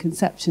different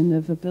conception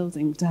of a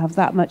building, to have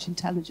that much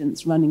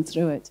intelligence running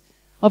through it.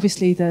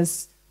 Obviously,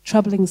 there's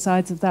troubling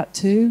sides of that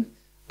too,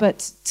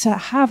 but to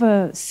have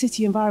a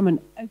city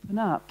environment open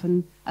up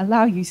and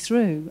allow you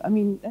through, I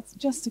mean, that's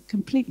just a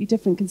completely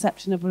different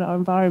conception of our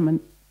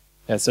environment.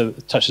 Yeah, so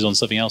it touches on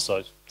something else I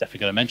was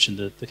definitely going to mention,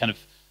 the kind of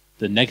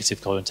the negative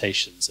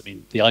connotations. I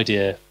mean,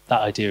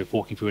 that idea of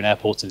walking through an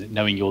airport and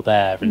knowing you're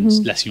there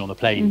and letting you on the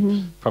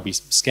plane probably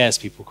scares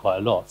people quite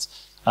a lot.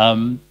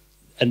 And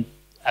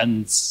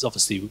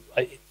obviously,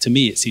 to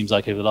me, it seems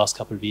like over the last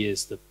couple of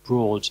years, the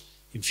broad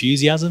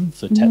enthusiasm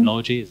for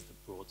technology is the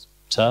broad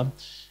term,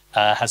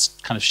 has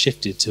kind of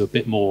shifted to a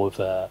bit more of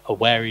a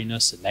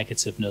wariness, a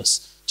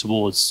negativeness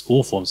towards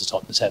all forms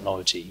of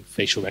technology,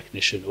 facial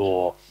recognition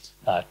or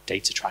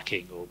data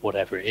tracking or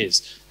whatever it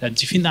is. Do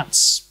you think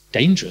that's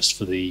dangerous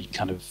for the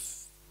kind of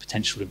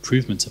potential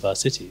improvement of our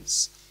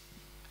cities?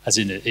 As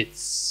in,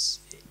 it's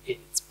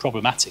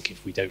problematic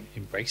if we don't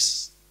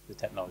embrace the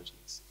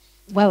technologies.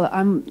 Well,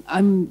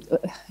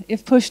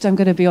 if pushed, I'm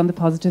going to be on the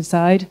positive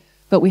side,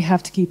 but we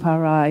have to keep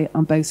our eye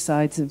on both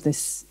sides of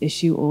this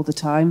issue all the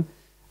time.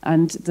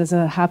 And there's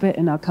a habit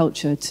in our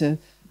culture to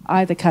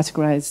either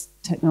categorize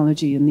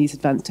technology and these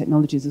advanced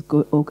technologies as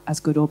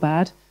good or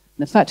bad.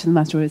 And the fact of the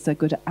matter is they're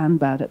good and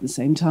bad at the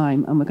same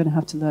time, and we're going to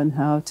have to learn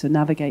how to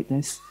navigate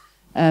this.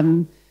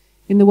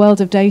 In the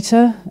world of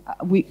data,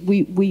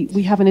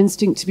 we have an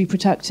instinct to be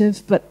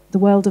protective, but the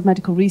world of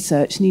medical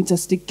research needs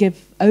us to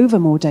give over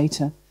more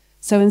data.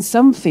 So in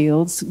some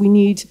fields, we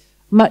need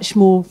much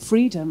more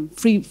freedom,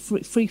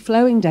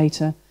 free-flowing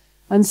data.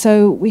 And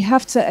so we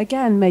have to,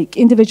 again, make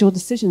individual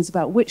decisions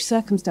about which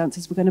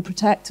circumstances we're going to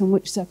protect and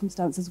which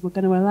circumstances we're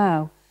going to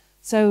allow.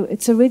 So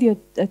it's really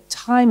a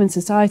time in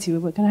society where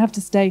we're going to have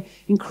to stay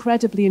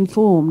incredibly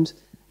informed.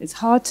 It's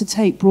hard to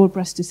take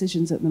broad-brush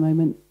decisions at the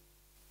moment.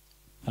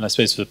 And I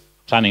suppose for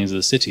planning of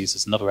the cities,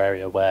 it's another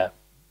area where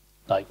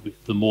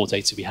the more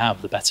data we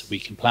have, the better we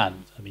can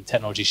plan. I mean,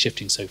 technology is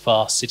shifting so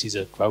fast, cities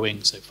are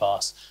growing so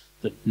fast,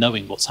 that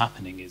knowing what's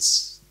happening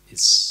is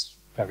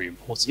very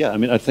important. Yeah, I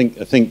mean, I think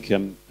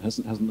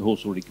hasn't the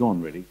horse already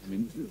gone, really? I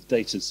mean, the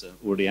data's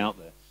already out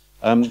there.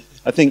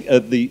 I think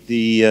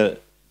the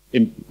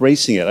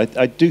embracing it,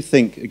 I do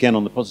think, again,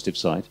 on the positive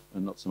side,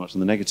 and not so much on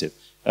the negative,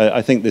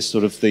 I think this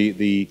sort of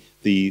the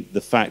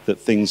fact that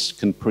things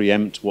can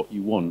preempt what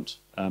you want,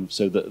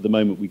 so that at the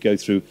moment we go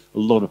through a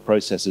lot of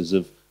processes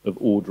of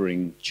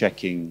ordering,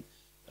 checking,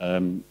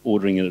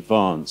 ordering in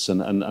advance,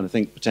 and I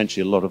think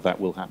potentially a lot of that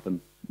will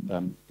happen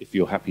if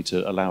you're happy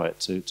to allow it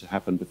to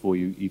happen before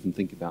you even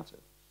think about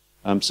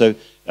it. So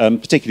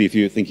particularly if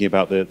you're thinking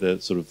about the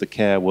sort of the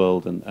care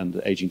world and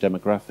the aging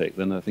demographic,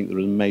 then I think there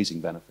are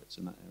amazing benefits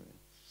in that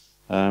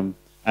area.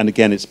 And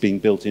again, it's being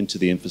built into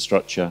the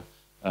infrastructure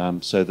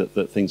so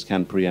that things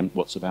can preempt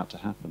what's about to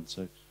happen.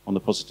 So on the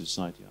positive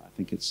side, yeah, I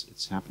think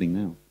it's happening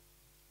now.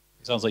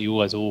 It sounds like you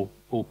guys are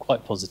all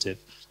quite positive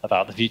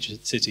about the future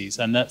cities,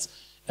 and that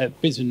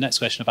brings me to the next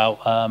question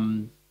about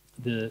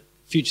the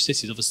future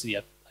cities. Obviously,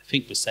 I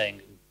think we're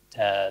saying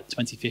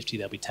 2050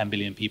 there'll be 10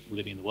 billion people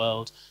living in the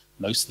world,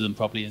 most of them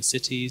probably in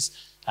cities,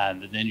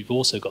 and then you've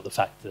also got the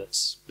fact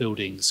that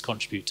buildings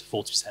contribute to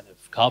 40%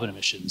 of carbon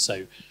emissions.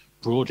 So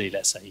broadly,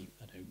 let's say,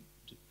 I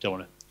don't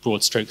want to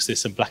broad strokes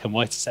this in black and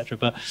white, etc.,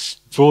 but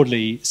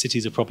broadly,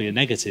 cities are probably a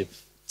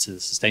negative to the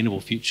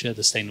sustainable future,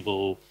 the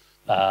sustainable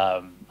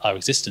our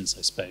existence,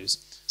 I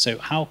suppose. So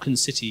how can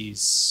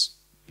cities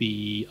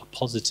be a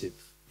positive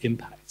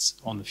impact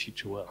on the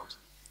future world?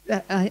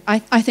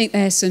 I think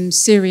there are some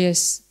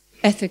serious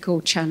ethical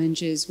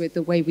challenges with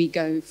the way we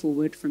go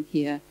forward from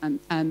here.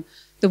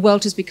 The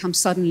world has become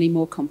suddenly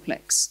more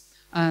complex.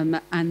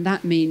 And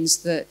that means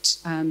that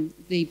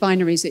the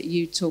binaries that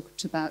you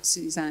talked about,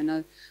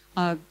 Suzanne,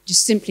 are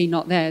just simply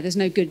not there. There's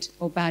no good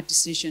or bad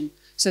decision.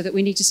 So that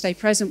we need to stay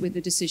present with the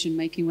decision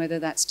making, whether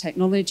that's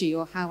technology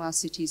or how our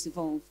cities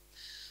evolve.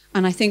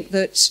 And I think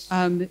that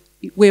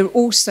we're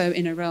also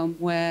in a realm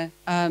where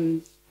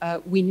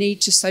we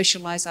need to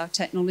socialize our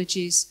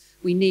technologies.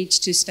 We need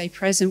to stay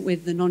present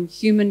with the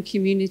non-human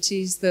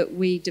communities that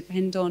we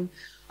depend on,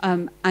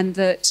 and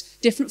that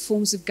different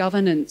forms of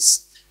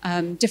governance,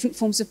 different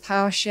forms of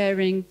power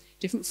sharing,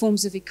 different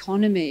forms of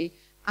economy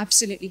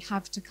absolutely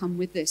have to come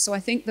with this. So I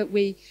think that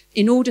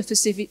in order for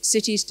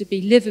cities to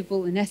be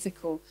livable and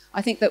ethical,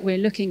 I think that we're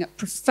looking at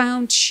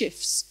profound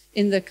shifts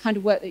in the kind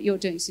of work that you're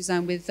doing,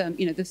 Suzanne, with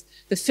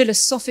the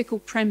philosophical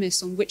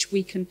premise on which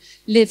we can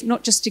live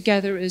not just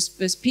together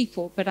as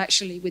people, but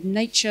actually with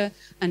nature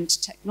and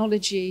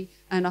technology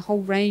and a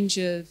whole range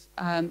of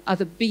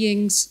other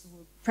beings,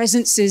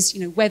 presences,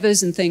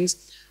 weathers and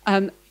things.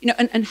 And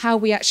how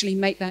we actually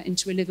make that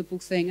into a livable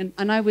thing.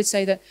 And I would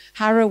say that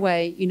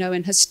Haraway,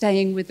 and her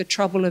staying with the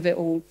trouble of it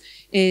all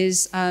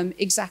is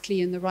exactly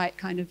in the right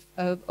kind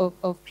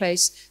of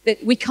place.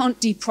 That we can't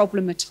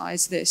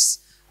deproblematize this.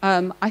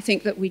 I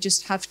think that we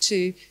just have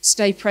to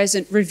stay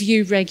present,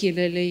 review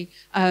regularly,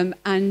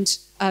 and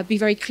be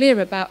very clear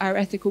about our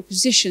ethical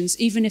positions,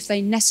 even if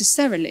they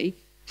necessarily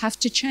have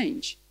to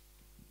change.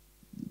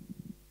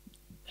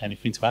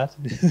 Anything to add?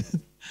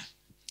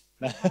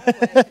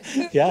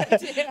 Yeah.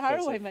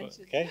 Haraway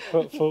mentioned. Okay,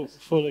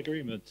 full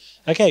agreement.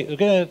 Okay,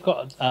 we've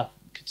got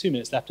 2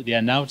 minutes left at the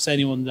end now. Does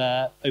anyone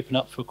open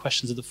up for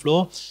questions of the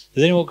floor?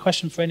 Does anyone have a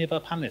question for any of our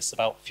panelists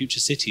about future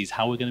cities,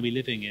 how we're going to be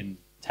living in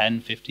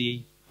 10,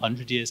 50,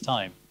 100 years'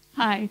 time?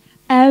 Hi.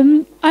 I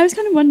was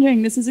kind of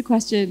wondering, this is a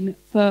question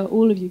for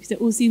all of you, because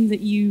it all seems that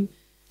you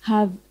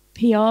have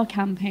PR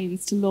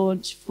campaigns to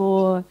launch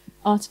for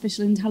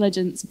artificial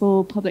intelligence,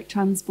 for public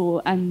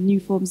transport and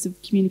new forms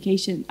of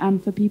communication,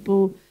 and for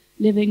people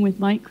living with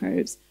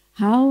microbes.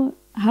 How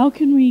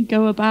can we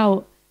go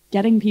about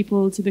getting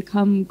people to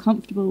become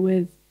comfortable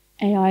with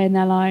AI in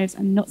their lives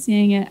and not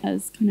seeing it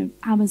as kind of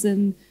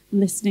Amazon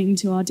listening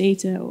to our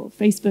data or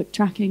Facebook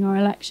tracking our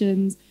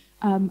elections.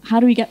 How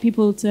do we get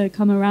people to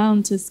come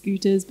around to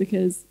scooters,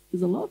 because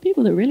there's a lot of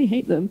people that really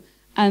hate them,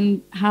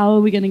 and how are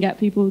we going to get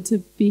people to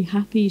be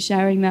happy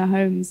sharing their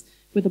homes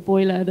with a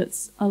boiler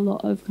that's a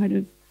lot of kind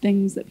of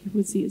things that people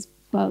would see as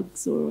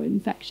bugs or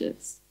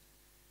infectious?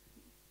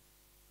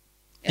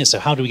 Yeah, so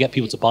how do we get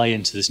people to buy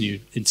into this new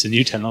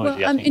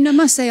technology? Well, I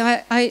must say,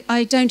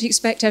 I don't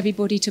expect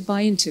everybody to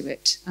buy into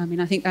it. I mean,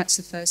 I think that's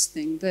the first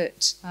thing.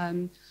 That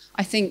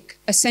I think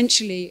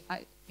essentially,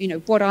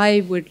 what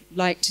I would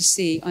like to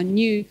see are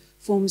new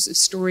forms of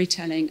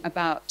storytelling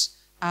about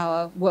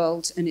our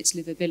world and its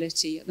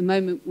livability. At the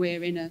moment,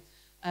 we're in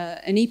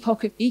an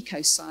epoch of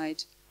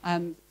ecocide,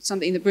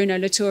 something that Bruno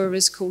Latour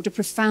has called a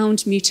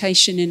profound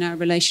mutation in our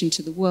relation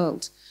to the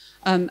world.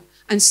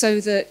 And so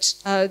that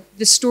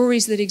the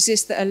stories that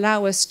exist that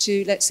allow us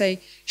to, let's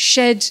say,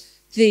 shed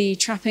the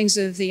trappings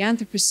of the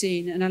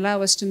Anthropocene and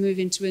allow us to move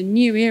into a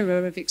new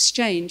era of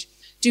exchange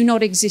do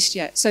not exist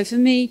yet. So for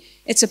me,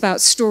 it's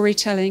about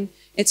storytelling,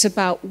 it's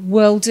about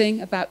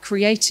worlding, about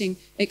creating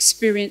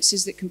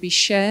experiences that can be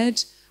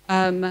shared,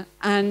 and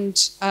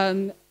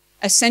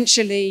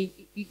essentially,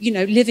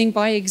 living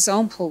by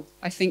example,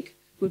 I think,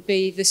 would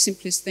be the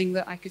simplest thing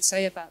that I could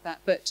say about that.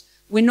 But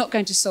we're not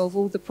going to solve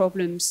all the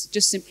problems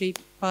just simply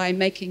by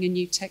making a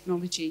new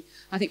technology.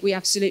 I think we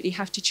absolutely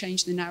have to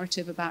change the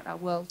narrative about our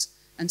world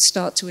and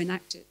start to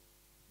enact it.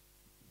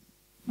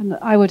 And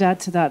I would add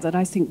to that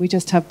I think we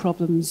just have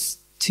problems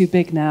too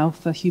big now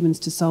for humans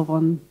to solve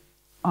on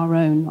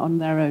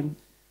their own.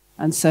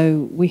 And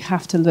so we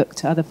have to look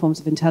to other forms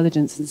of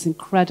intelligence. And this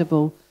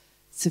incredible,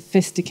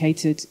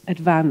 sophisticated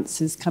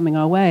advance is coming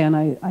our way. And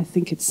I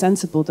think it's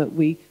sensible that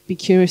we be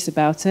curious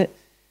about it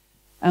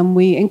and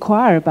we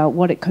inquire about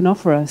what it can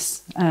offer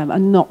us,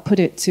 and not put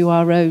it to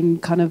our own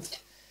kind of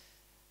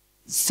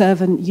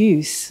servant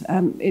use.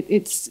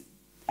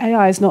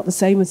 AI is not the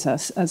same as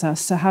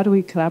us. So how do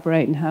we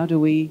collaborate and how do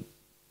we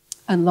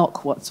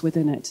unlock what's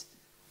within it?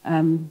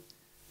 And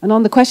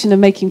on the question of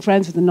making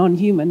friends with the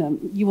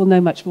non-human, you will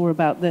know much more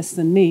about this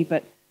than me,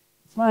 but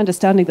it's my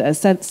understanding that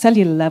at a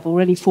cellular level,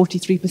 we're only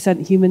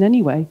 43% human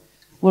anyway.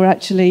 We're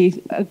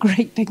actually a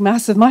great big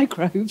mass of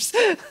microbes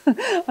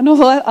and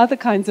all other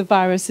kinds of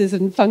viruses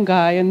and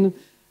fungi. And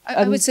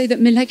I would say that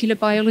molecular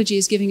biology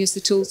is giving us the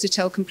tools to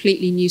tell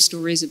completely new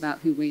stories about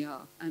who we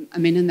are. And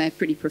they're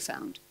pretty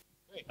profound.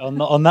 On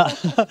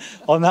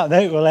that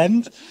note, we'll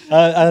end.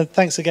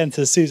 Thanks again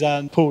to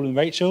Suzanne, Paul and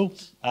Rachel.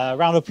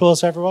 Round of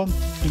applause for everyone.